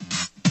you.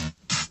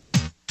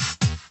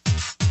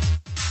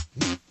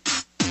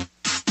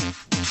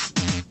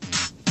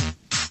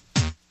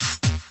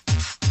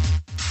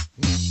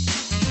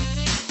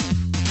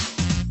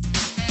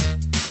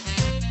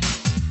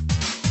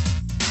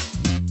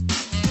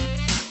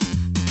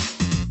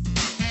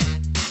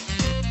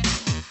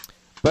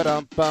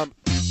 Ba-dum-bum.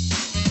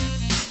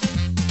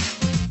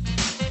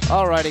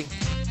 All righty.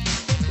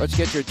 Let's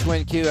get your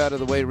Twin Q out of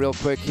the way real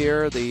quick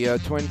here. The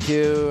Twin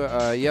Q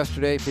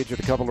yesterday featured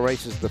a couple of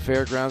races at the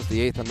fairgrounds,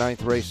 the 8th and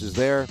 9th races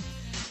there.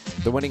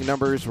 The winning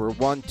numbers were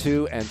 1,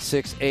 2, and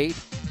 6, 8.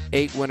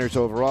 8 winners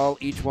overall,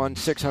 each won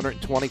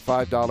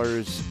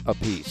 $625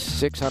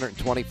 apiece.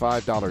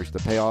 $625, the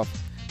payoff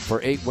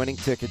for 8 winning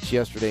tickets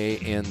yesterday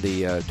in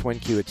the Twin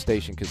Q at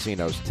Station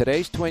Casinos.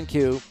 Today's Twin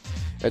Q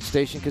at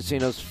Station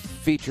Casinos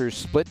features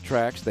split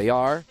tracks. They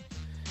are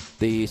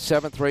the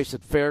 7th race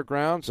at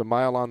Fairgrounds, a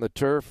mile on the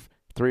turf,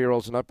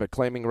 3-year-olds and up at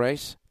claiming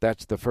race.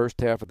 That's the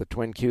first half of the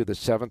Twin Q, the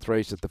 7th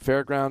race at the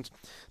Fairgrounds.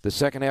 The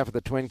second half of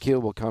the Twin Q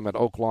will come at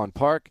Oaklawn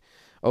Park.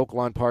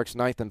 Oaklawn Park's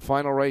 9th and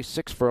final race,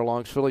 6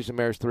 furlongs, fillies and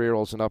mares,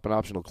 3-year-olds and up, an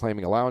optional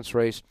claiming allowance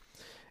race,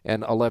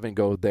 and 11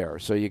 go there.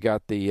 So you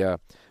got the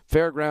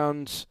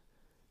Fairgrounds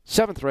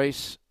 7th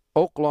race,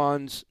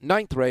 Oaklawn's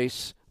 9th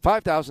race,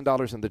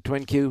 $5,000 in the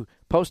Twin Q.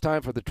 Post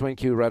time for the Twin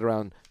Q right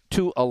around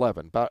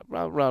 2:11,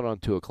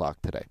 around 2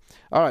 o'clock today.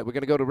 All right, we're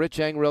going to go to Rich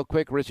Eng real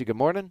quick. Richie, good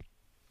morning.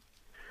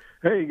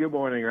 Hey, good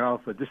morning,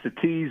 Ralph. Just to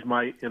tease in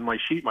my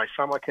sheet, my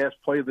simulcast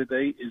play of the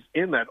day is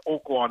in that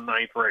Oaklawn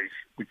 9th race,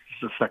 which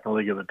is the second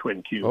leg of the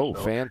Twin Q. Oh,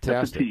 so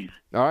fantastic!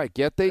 All right,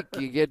 get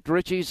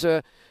Richie's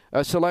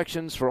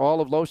selections for all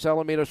of Los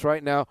Alamitos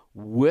right now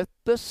with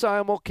the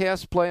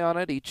simulcast play on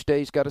it. Each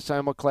day's got a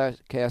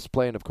simulcast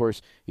play, and of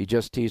course, he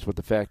just teased with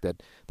the fact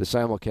that the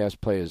simulcast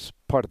play is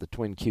part of the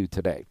Twin Q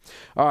today.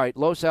 All right,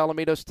 Los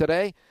Alamitos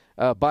today,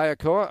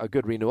 Baiacoa, a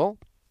good renewal.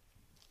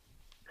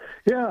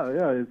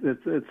 Yeah,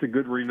 it's a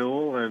good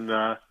renewal, and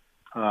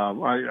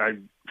I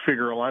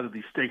figure a lot of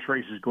these stakes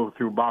races go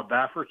through Bob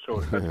Baffert,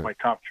 so that's my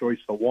top choice,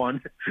 the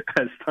 1,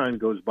 as time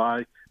goes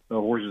by. The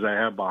horses I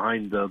have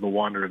behind the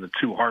 1 are the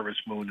 2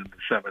 Harvest Moon and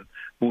the 7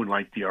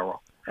 Moonlight Diarra.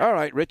 All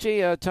right,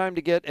 Richie, time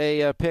to get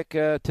a pick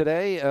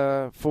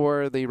today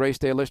for the race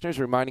day listeners,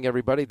 reminding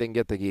everybody they can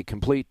get the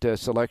complete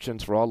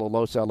selections for all of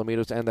Los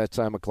Alamitos and that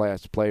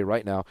simulcast play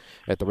right now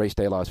at the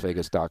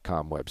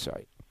RacedayLasVegas.com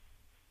website.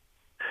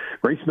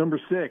 Race number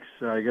 6,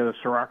 I got a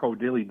Sirocco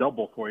Daily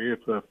Double for you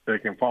if they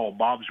can follow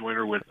Bob's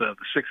winner with the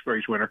 6th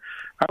race winner.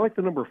 I like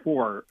the number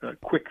 4,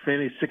 Quick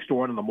Finish,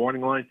 6-1 in the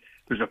morning line.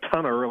 There's a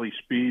ton of early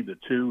speed. The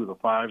 2, the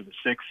 5, the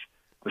 6,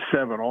 the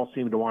 7 all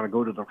seem to want to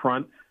go to the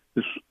front.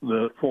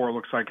 The 4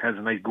 looks like has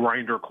a nice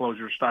grinder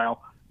closer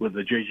style with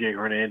the J.J.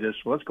 Hernandez.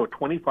 So let's go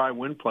 25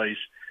 win place,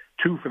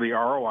 2 for the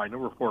ROI.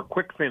 Number 4,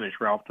 Quick Finish,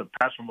 Ralph, to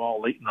pass them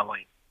all late in the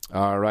lane.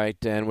 All right,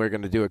 and we're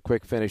going to do a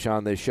quick finish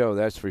on this show,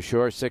 that's for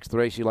sure. 6th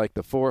race, you like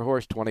the 4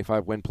 horse,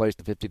 25 win place,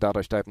 the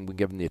 $50 stipend. We're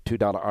giving you a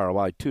 $2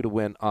 ROI, 2 to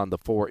win on the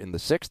 4 in the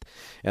 6th.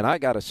 And I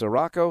got a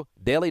Sirocco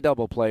Daily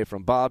Double play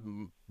from Bob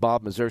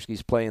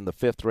Mazursky's play in the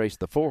 5th race,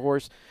 the 4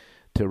 horse,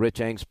 to Rich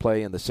Eng's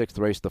play in the 6th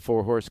race, the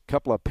 4 horse. A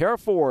couple of pair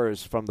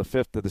 4s from the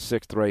 5th to the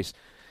 6th race.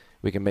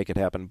 We can make it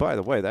happen. By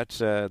the way, that's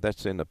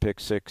in the pick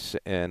 6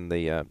 and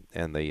the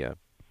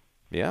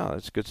yeah,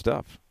 that's good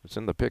stuff. It's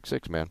in the pick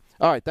 6, man.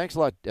 All right, thanks a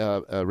lot,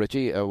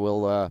 Richie.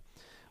 We'll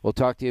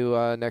talk to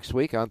you next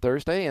week on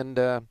Thursday, and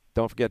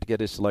don't forget to get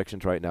his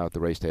selections right now at the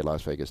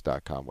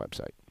RacedayLasVegas.com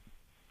website.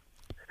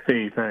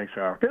 Hey, thanks,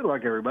 Howard. Good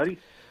luck, everybody.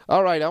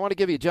 All right, I want to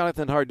give you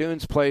Jonathan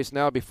Hardoon's place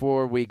now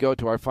before we go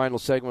to our final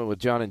segment with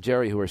John and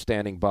Jerry, who are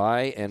standing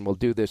by, and we'll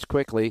do this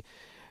quickly.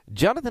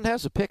 Jonathan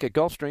has a pick at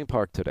Gulfstream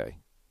Park today.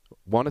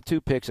 1 of 2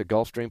 picks at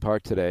Gulfstream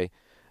Park today.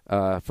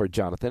 For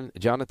Jonathan.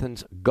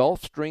 Jonathan's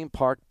Gulfstream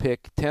Park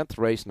pick, 10th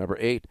race, number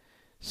 8,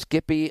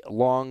 Skippy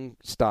Long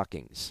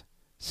Stockings.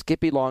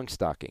 Skippy Long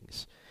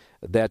Stockings.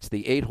 That's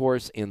the 8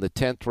 horse in the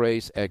 10th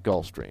race at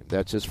Gulfstream.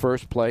 That's his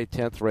first play,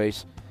 10th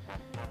race,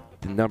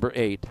 number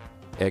 8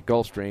 at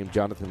Gulfstream.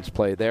 Jonathan's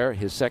play there.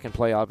 His second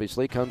play,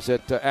 obviously, comes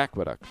at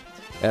Aqueduct.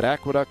 At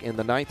Aqueduct in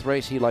the 9th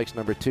race, he likes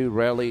number 2,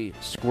 Rally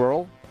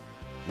Squirrel.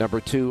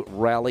 Number 2,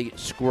 Rally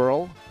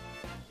Squirrel.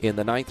 In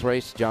the 9th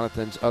race,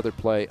 Jonathan's other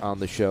play on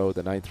the show,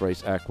 the 9th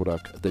race,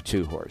 Aqueduct, the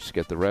 2 horse.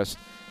 Get the rest.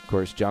 Of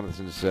course,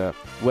 Jonathan's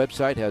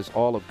website has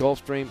all of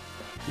Gulfstream.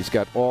 He's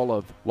got all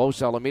of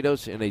Los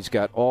Alamitos, and he's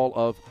got all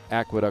of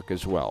Aqueduct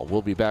as well.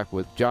 We'll be back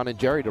with John and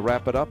Jerry to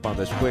wrap it up on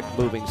this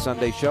quick-moving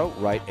Sunday show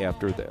right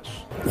after this.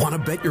 Want to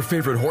bet your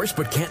favorite horse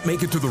but can't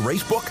make it to the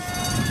racebook?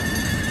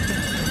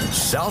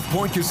 South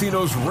Point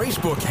Casino's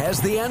Racebook has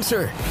the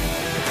answer.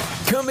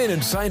 Come in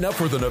and sign up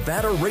for the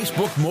Nevada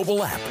Racebook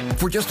mobile app.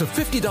 For just a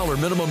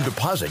 $50 minimum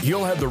deposit,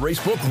 you'll have the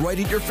Racebook right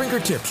at your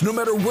fingertips, no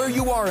matter where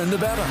you are in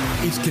Nevada.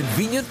 It's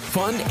convenient,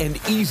 fun,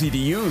 and easy to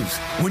use.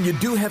 When you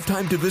do have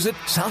time to visit,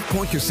 South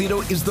Point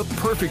Casino is the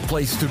perfect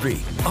place to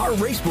be. Our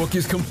Racebook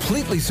is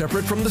completely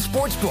separate from the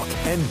Sportsbook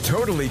and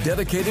totally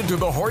dedicated to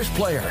the horse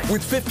player.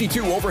 With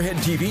 52 overhead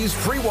TVs,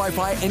 free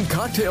Wi-Fi, and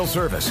cocktail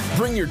service.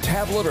 Bring your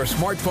tablet or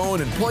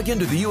smartphone and plug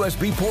into the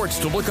USB ports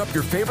to look up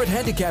your favorite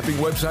handicapping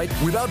website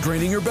without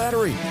draining your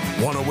battery.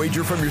 Want to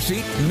wager from your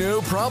seat?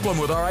 No problem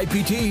with our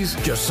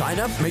IPTs. Just sign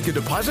up, make a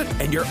deposit,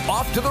 and you're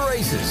off to the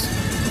races.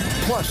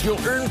 Plus,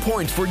 you'll earn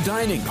points for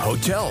dining,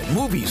 hotel,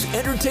 movies,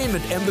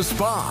 entertainment, and the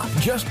spa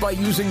just by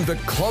using the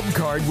club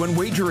card when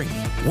wagering.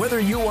 Whether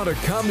you want to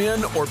come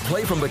in or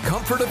play from the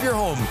comfort of your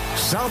home,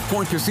 South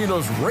Point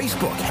Casino's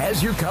Racebook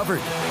has you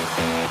covered.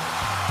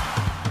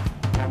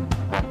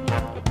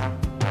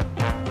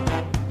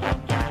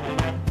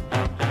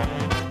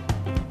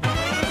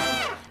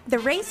 The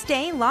Race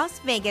Day Las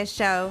Vegas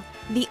Show,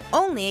 the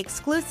only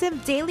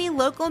exclusive daily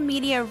local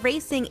media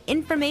racing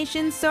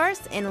information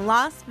source in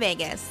Las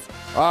Vegas.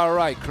 All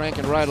right,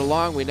 cranking right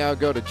along. We now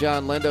go to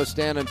John Lindo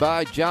standing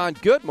by. John,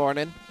 good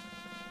morning.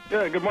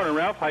 Yeah, good morning,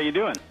 Ralph. How you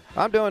doing?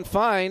 I'm doing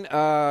fine.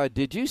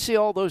 Did you see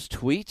all those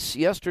tweets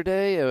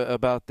yesterday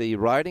about the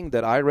riding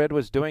that IRED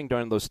was doing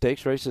during those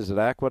stakes races at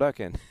Aqueduct?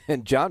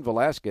 And John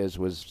Velasquez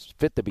was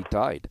fit to be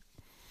tied.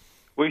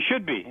 We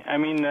should be. I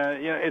mean,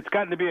 it's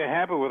gotten to be a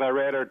habit with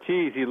IRED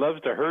Ortiz. He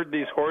loves to herd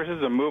these horses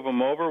and move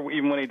them over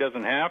even when he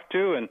doesn't have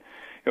to. And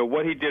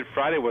what he did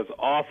Friday was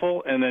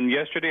awful. And then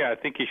yesterday, I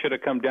think he should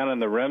have come down in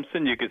the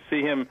Remsen. You could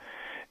see him.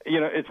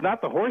 It's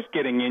not the horse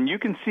getting in. You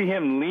can see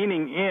him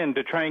leaning in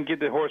to try and get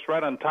the horse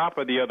right on top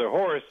of the other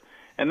horse,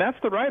 and that's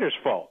the rider's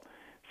fault.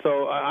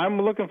 So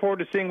I'm looking forward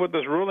to seeing what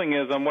this ruling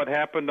is on what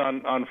happened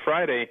on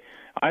Friday.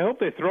 I hope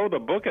they throw the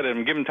book at him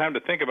and give him time to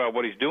think about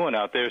what he's doing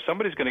out there.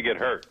 Somebody's going to get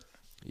hurt.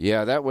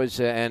 Yeah, that was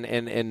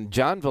and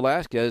John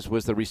Velasquez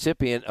was the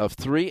recipient of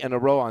 3 in a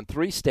row on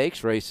 3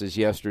 stakes races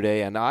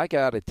yesterday, and I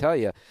got to tell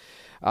you,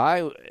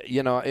 it'd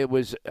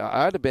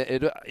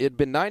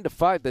been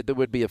 9-5 that there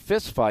would be a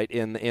fist fight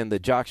in the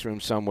jocks room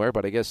somewhere,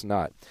 but I guess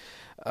not.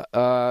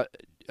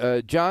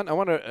 John, I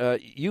want to.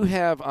 You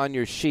have on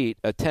your sheet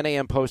a 10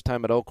 a.m. post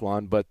time at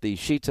Oaklawn, but the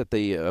sheets at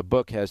the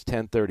book has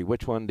 10:30.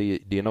 Which one do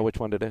you know which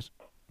one it is?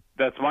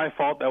 That's my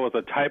fault. That was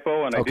a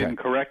typo, and I didn't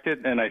correct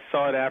it. And I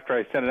saw it after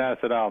I sent it out.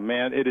 I said, "Oh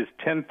man, it is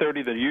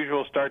 10:30, the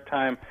usual start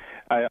time."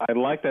 I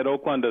like that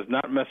Oaklawn does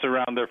not mess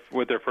around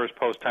with their first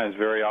post times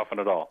very often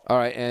at all. All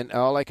right, and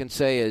all I can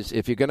say is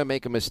if you're going to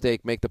make a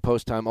mistake, make the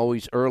post time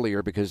always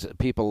earlier because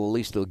people at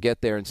least will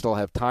get there and still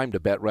have time to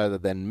bet rather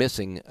than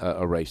missing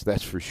a race.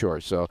 That's for sure.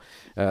 So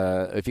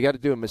if you got to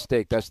do a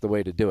mistake, that's the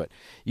way to do it.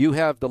 You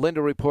have the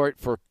Linda Report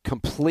for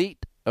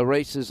complete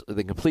races,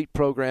 the complete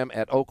program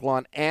at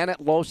Oaklawn and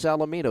at Los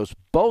Alamitos.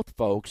 Both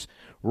folks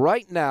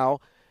right now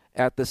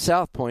at the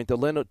South Point, the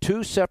Linda,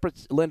 2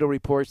 separate Linda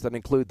reports that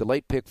include the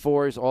late pick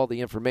 4s, all the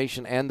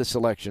information and the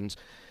selections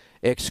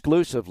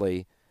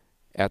exclusively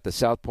at the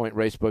South Point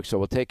Racebook. So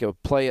we'll take a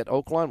play at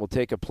Oaklawn, we'll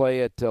take a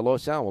play at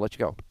Los Al, we'll let you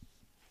go.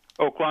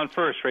 Oaklawn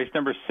first, race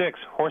number 6,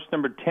 horse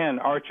number 10,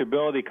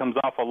 Archability, comes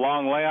off a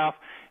long layoff,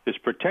 is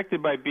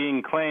protected by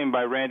being claimed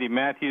by Randy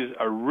Matthews,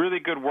 a really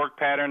good work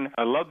pattern.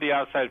 I love the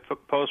outside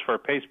post for a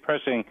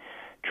pace-pressing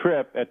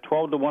trip at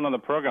 12-1 on the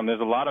program.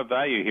 There's a lot of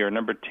value here.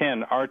 Number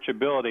 10,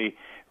 Archability,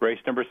 race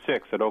number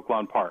 6 at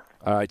Oaklawn Park.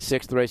 All right,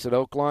 6th race at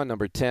Oaklawn.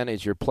 Number 10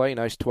 is your play.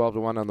 Nice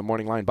 12-1 on the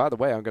morning line. By the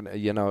way, I'm gonna,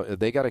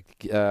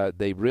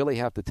 they really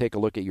have to take a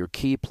look at your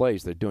key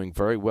plays. They're doing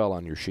very well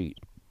on your sheet.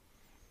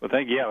 Well,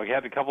 thank you. Yeah, we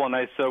had a couple of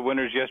nice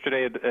winners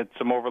yesterday at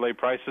some overlay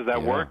prices.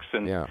 That works.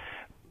 And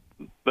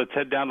let's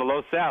head down to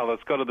Los Al.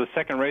 Let's go to the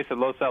second race at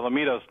Los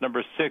Alamitos.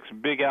 Number 6,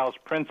 Big Al's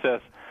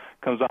Princess,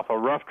 comes off a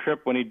rough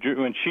trip when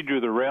she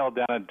drew the rail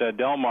down at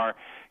Del Mar.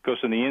 Goes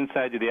from the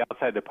inside to the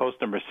outside to post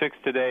number 6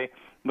 today.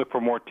 Look for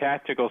more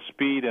tactical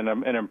speed and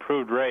an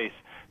improved race.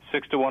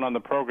 6-1 on the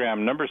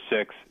program. Number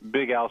 6,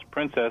 Big Al's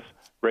Princess,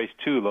 race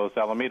 2, Los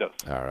Alamitos.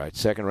 All right,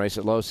 second race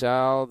at Los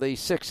Al. The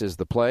 6 is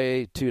the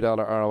play. $2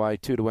 ROI,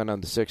 2-1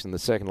 on the 6 and the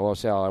second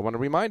Los Al. I want to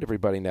remind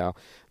everybody now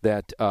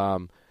that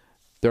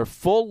there are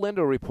full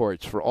Linda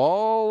reports for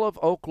all of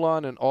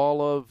Oaklawn and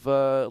all of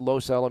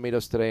Los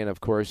Alamitos today. And, of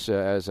course,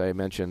 as I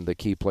mentioned, the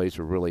key plays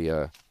were really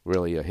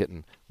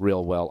hitting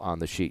real well on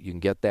the sheet. You can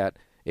get that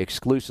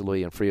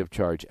exclusively and free of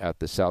charge at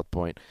the South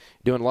Point.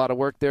 Doing a lot of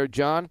work there,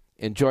 John.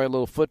 Enjoy a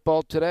little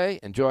football today.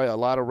 Enjoy a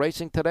lot of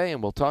racing today,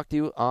 and we'll talk to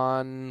you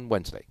on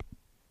Wednesday.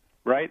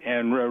 Right,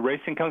 and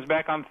racing comes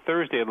back on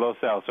Thursday at Los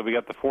Al. So we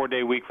got the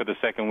 4-day week for the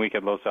second week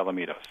at Los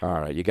Alamitos. All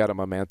right, you got it,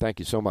 my man. Thank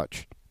you so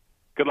much.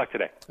 Good luck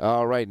today.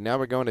 All right, now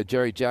we're going to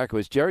Jerry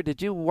Jackowitz. Jerry,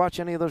 did you watch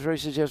any of those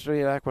races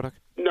yesterday at Aqueduct?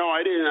 No,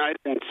 I didn't. I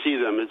didn't see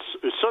them. It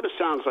sort of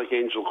sounds like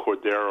Angel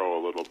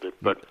Cordero a little bit,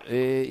 but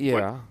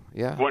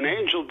When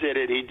Angel did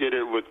it, he did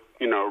it with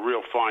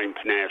real fine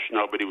panache.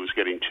 Nobody was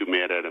getting too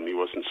mad at him. He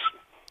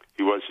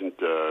wasn't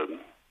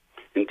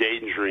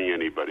endangering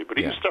anybody, but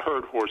he used to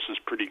herd horses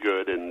pretty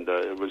good. And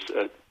it was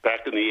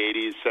back in the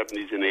 80s,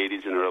 70s, and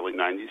 80s, and early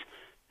 90s.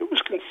 It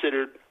was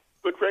considered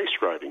good race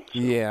riding. So.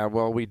 Yeah,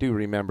 well, we do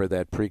remember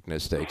that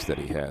Preakness Stakes that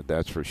he had.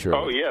 That's for sure.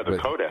 Oh yeah, the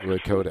Codex. The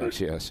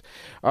Codex, yes.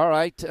 All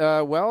right.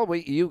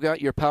 You got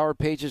your power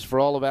pages for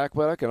all of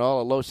Aqueduct and all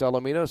of Los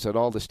Alamitos at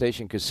all the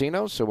station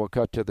casinos. So we'll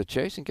cut to the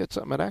chase and get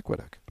something at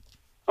Aqueduct.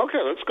 Okay,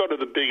 let's go to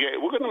the big eight.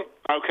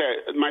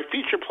 My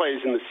feature plays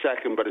in the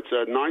second, but it's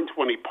a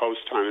 9:20 post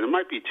time, and it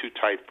might be too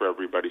tight for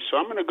everybody. So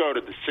I'm going to go to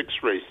the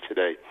 6th race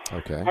today.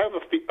 Okay. I have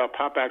a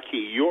pop-out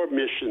key, Your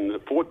Mission, the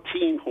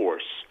 14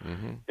 horse.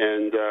 Mm-hmm.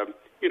 And,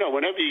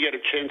 whenever you get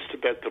a chance to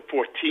bet the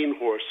 14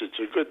 horse, it's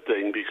a good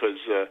thing because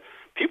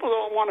people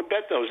don't want to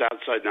bet those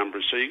outside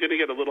numbers, so you're going to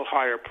get a little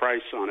higher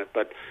price on it.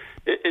 But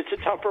it's a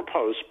tougher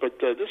post. But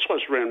this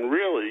horse ran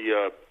really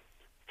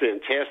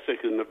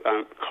fantastic, and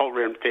Colt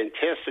ran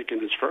fantastic in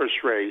his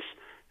first race.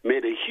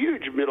 Made a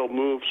huge middle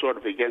move sort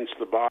of against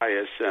the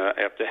bias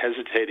after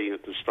hesitating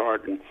at the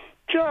start and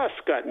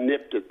just got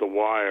nipped at the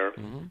wire.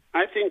 Mm-hmm.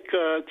 I think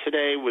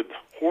today with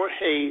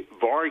Jorge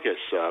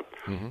Vargas up,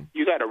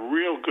 you got a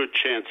real good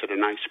chance at a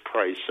nice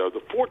price. So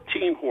the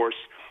 14 horse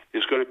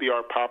is going to be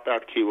our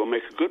pop-out key. We'll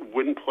make a good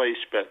win-place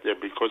bet there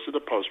because of the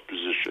post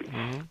position.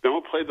 Mm-hmm. Then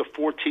we'll play the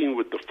 14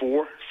 with the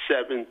 4,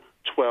 7,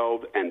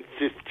 12, and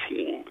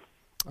 15.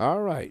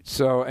 All right.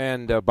 So,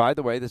 and by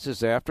the way, this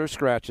is after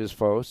scratches,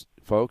 folks.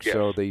 Yes.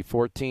 So the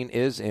 14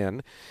 is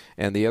in,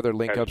 and the other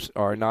link-ups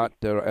are not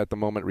at the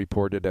moment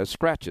reported as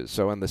scratches.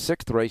 So in the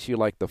 6th race, you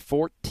like the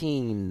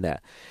 14.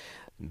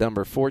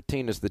 Number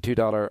 14 is the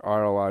 $2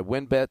 ROI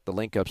win bet. The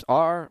link-ups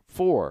are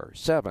 4,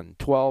 7,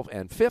 12,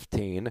 and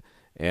 15,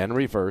 and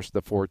reverse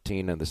the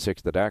 14 and the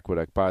 6th at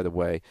Aqueduct. By the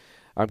way,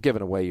 I'm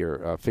giving away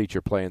your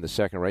feature play in the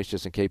second race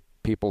just in case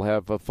people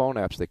have phone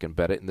apps that can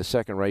bet it. In the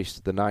second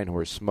race, the 9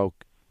 horse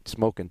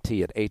Smokin'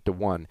 Tea at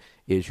 8-1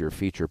 is your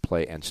feature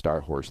play and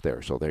star horse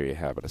there. So there you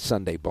have it, a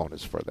Sunday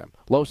bonus for them.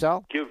 Los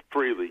Al? Give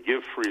freely.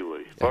 Yes.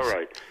 All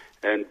right.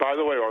 And by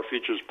the way, our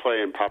features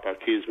play, and Papa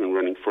Key's been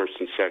running first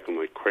and second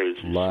like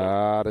crazy. A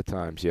lot of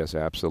times, yes,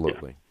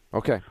 absolutely. Yeah.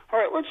 Okay. All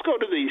right, let's go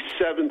to the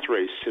seventh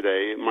race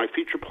today. My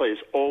feature play is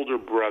Older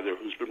Brother,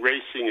 who's been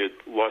racing at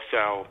Los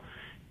Al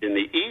in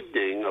the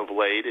evening of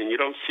late, and you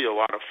don't see a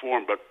lot of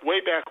form, but way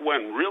back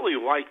when, really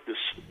liked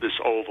this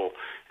oval,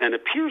 and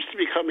appears to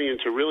be coming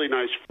into really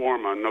nice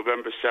form on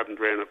November 7th,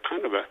 ran a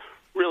kind of a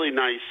really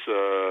nice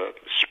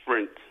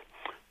sprint.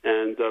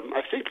 And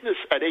I think this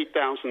at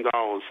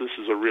 $8,000, this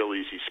is a real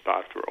easy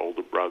spot for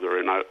Older Brother.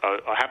 And I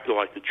happen to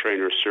like the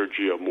trainer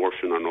Sergio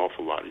Morfin an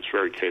awful lot. He's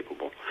very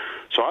capable.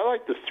 So I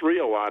like the 3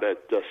 a lot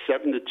at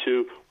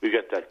 7-2. We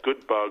get that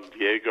good bug,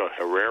 Diego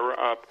Herrera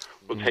up.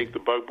 We'll take the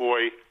bug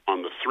boy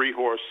on the 3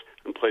 horse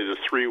and play the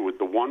 3 with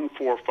the 1,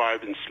 4,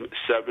 5, and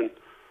 7.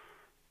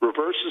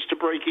 Reverses to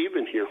break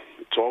even here.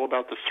 It's all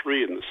about the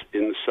 3 in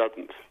the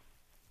 7th.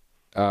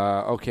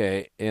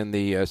 Okay, in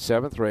the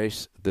 7th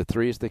race, the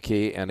 3 is the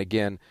key, and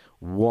again,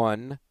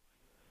 1,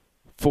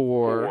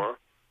 4,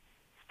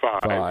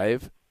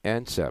 5,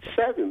 and 7.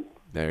 7.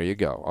 There you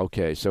go.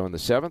 Okay, so in the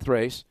 7th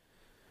race,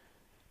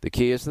 the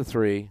key is the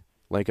 3,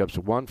 link-ups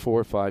 1,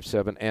 4, 5,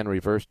 7, and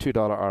reverse, $2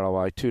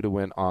 ROI, 2 to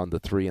win on the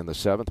 3 in the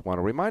 7th. Want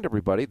to remind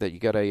everybody that you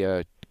got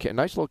a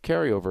nice little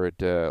carryover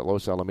at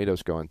Los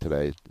Alamitos going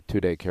today,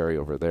 2-day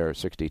carryover there,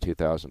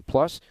 62,000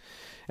 plus.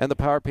 And the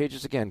Power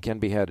Pages, again, can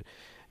be had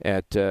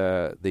at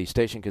the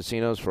station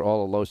casinos for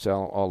all of Los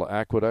Al, all of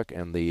Aqueduct,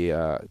 and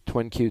the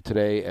Twin Q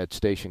today at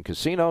station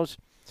casinos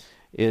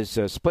is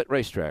split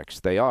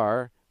racetracks. They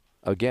are,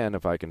 again,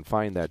 if I can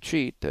find that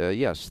sheet,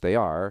 yes, they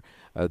are,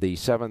 the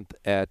 7th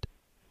at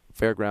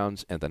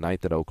Fairgrounds and the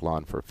 9th at Oak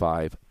Lawn for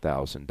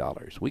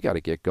 $5,000. We got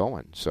to get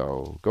going,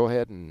 so go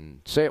ahead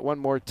and say it one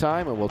more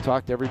time, and we'll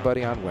talk to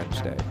everybody on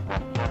Wednesday.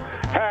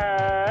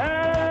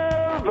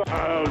 Have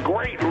a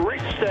great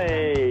race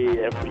day,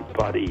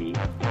 everybody.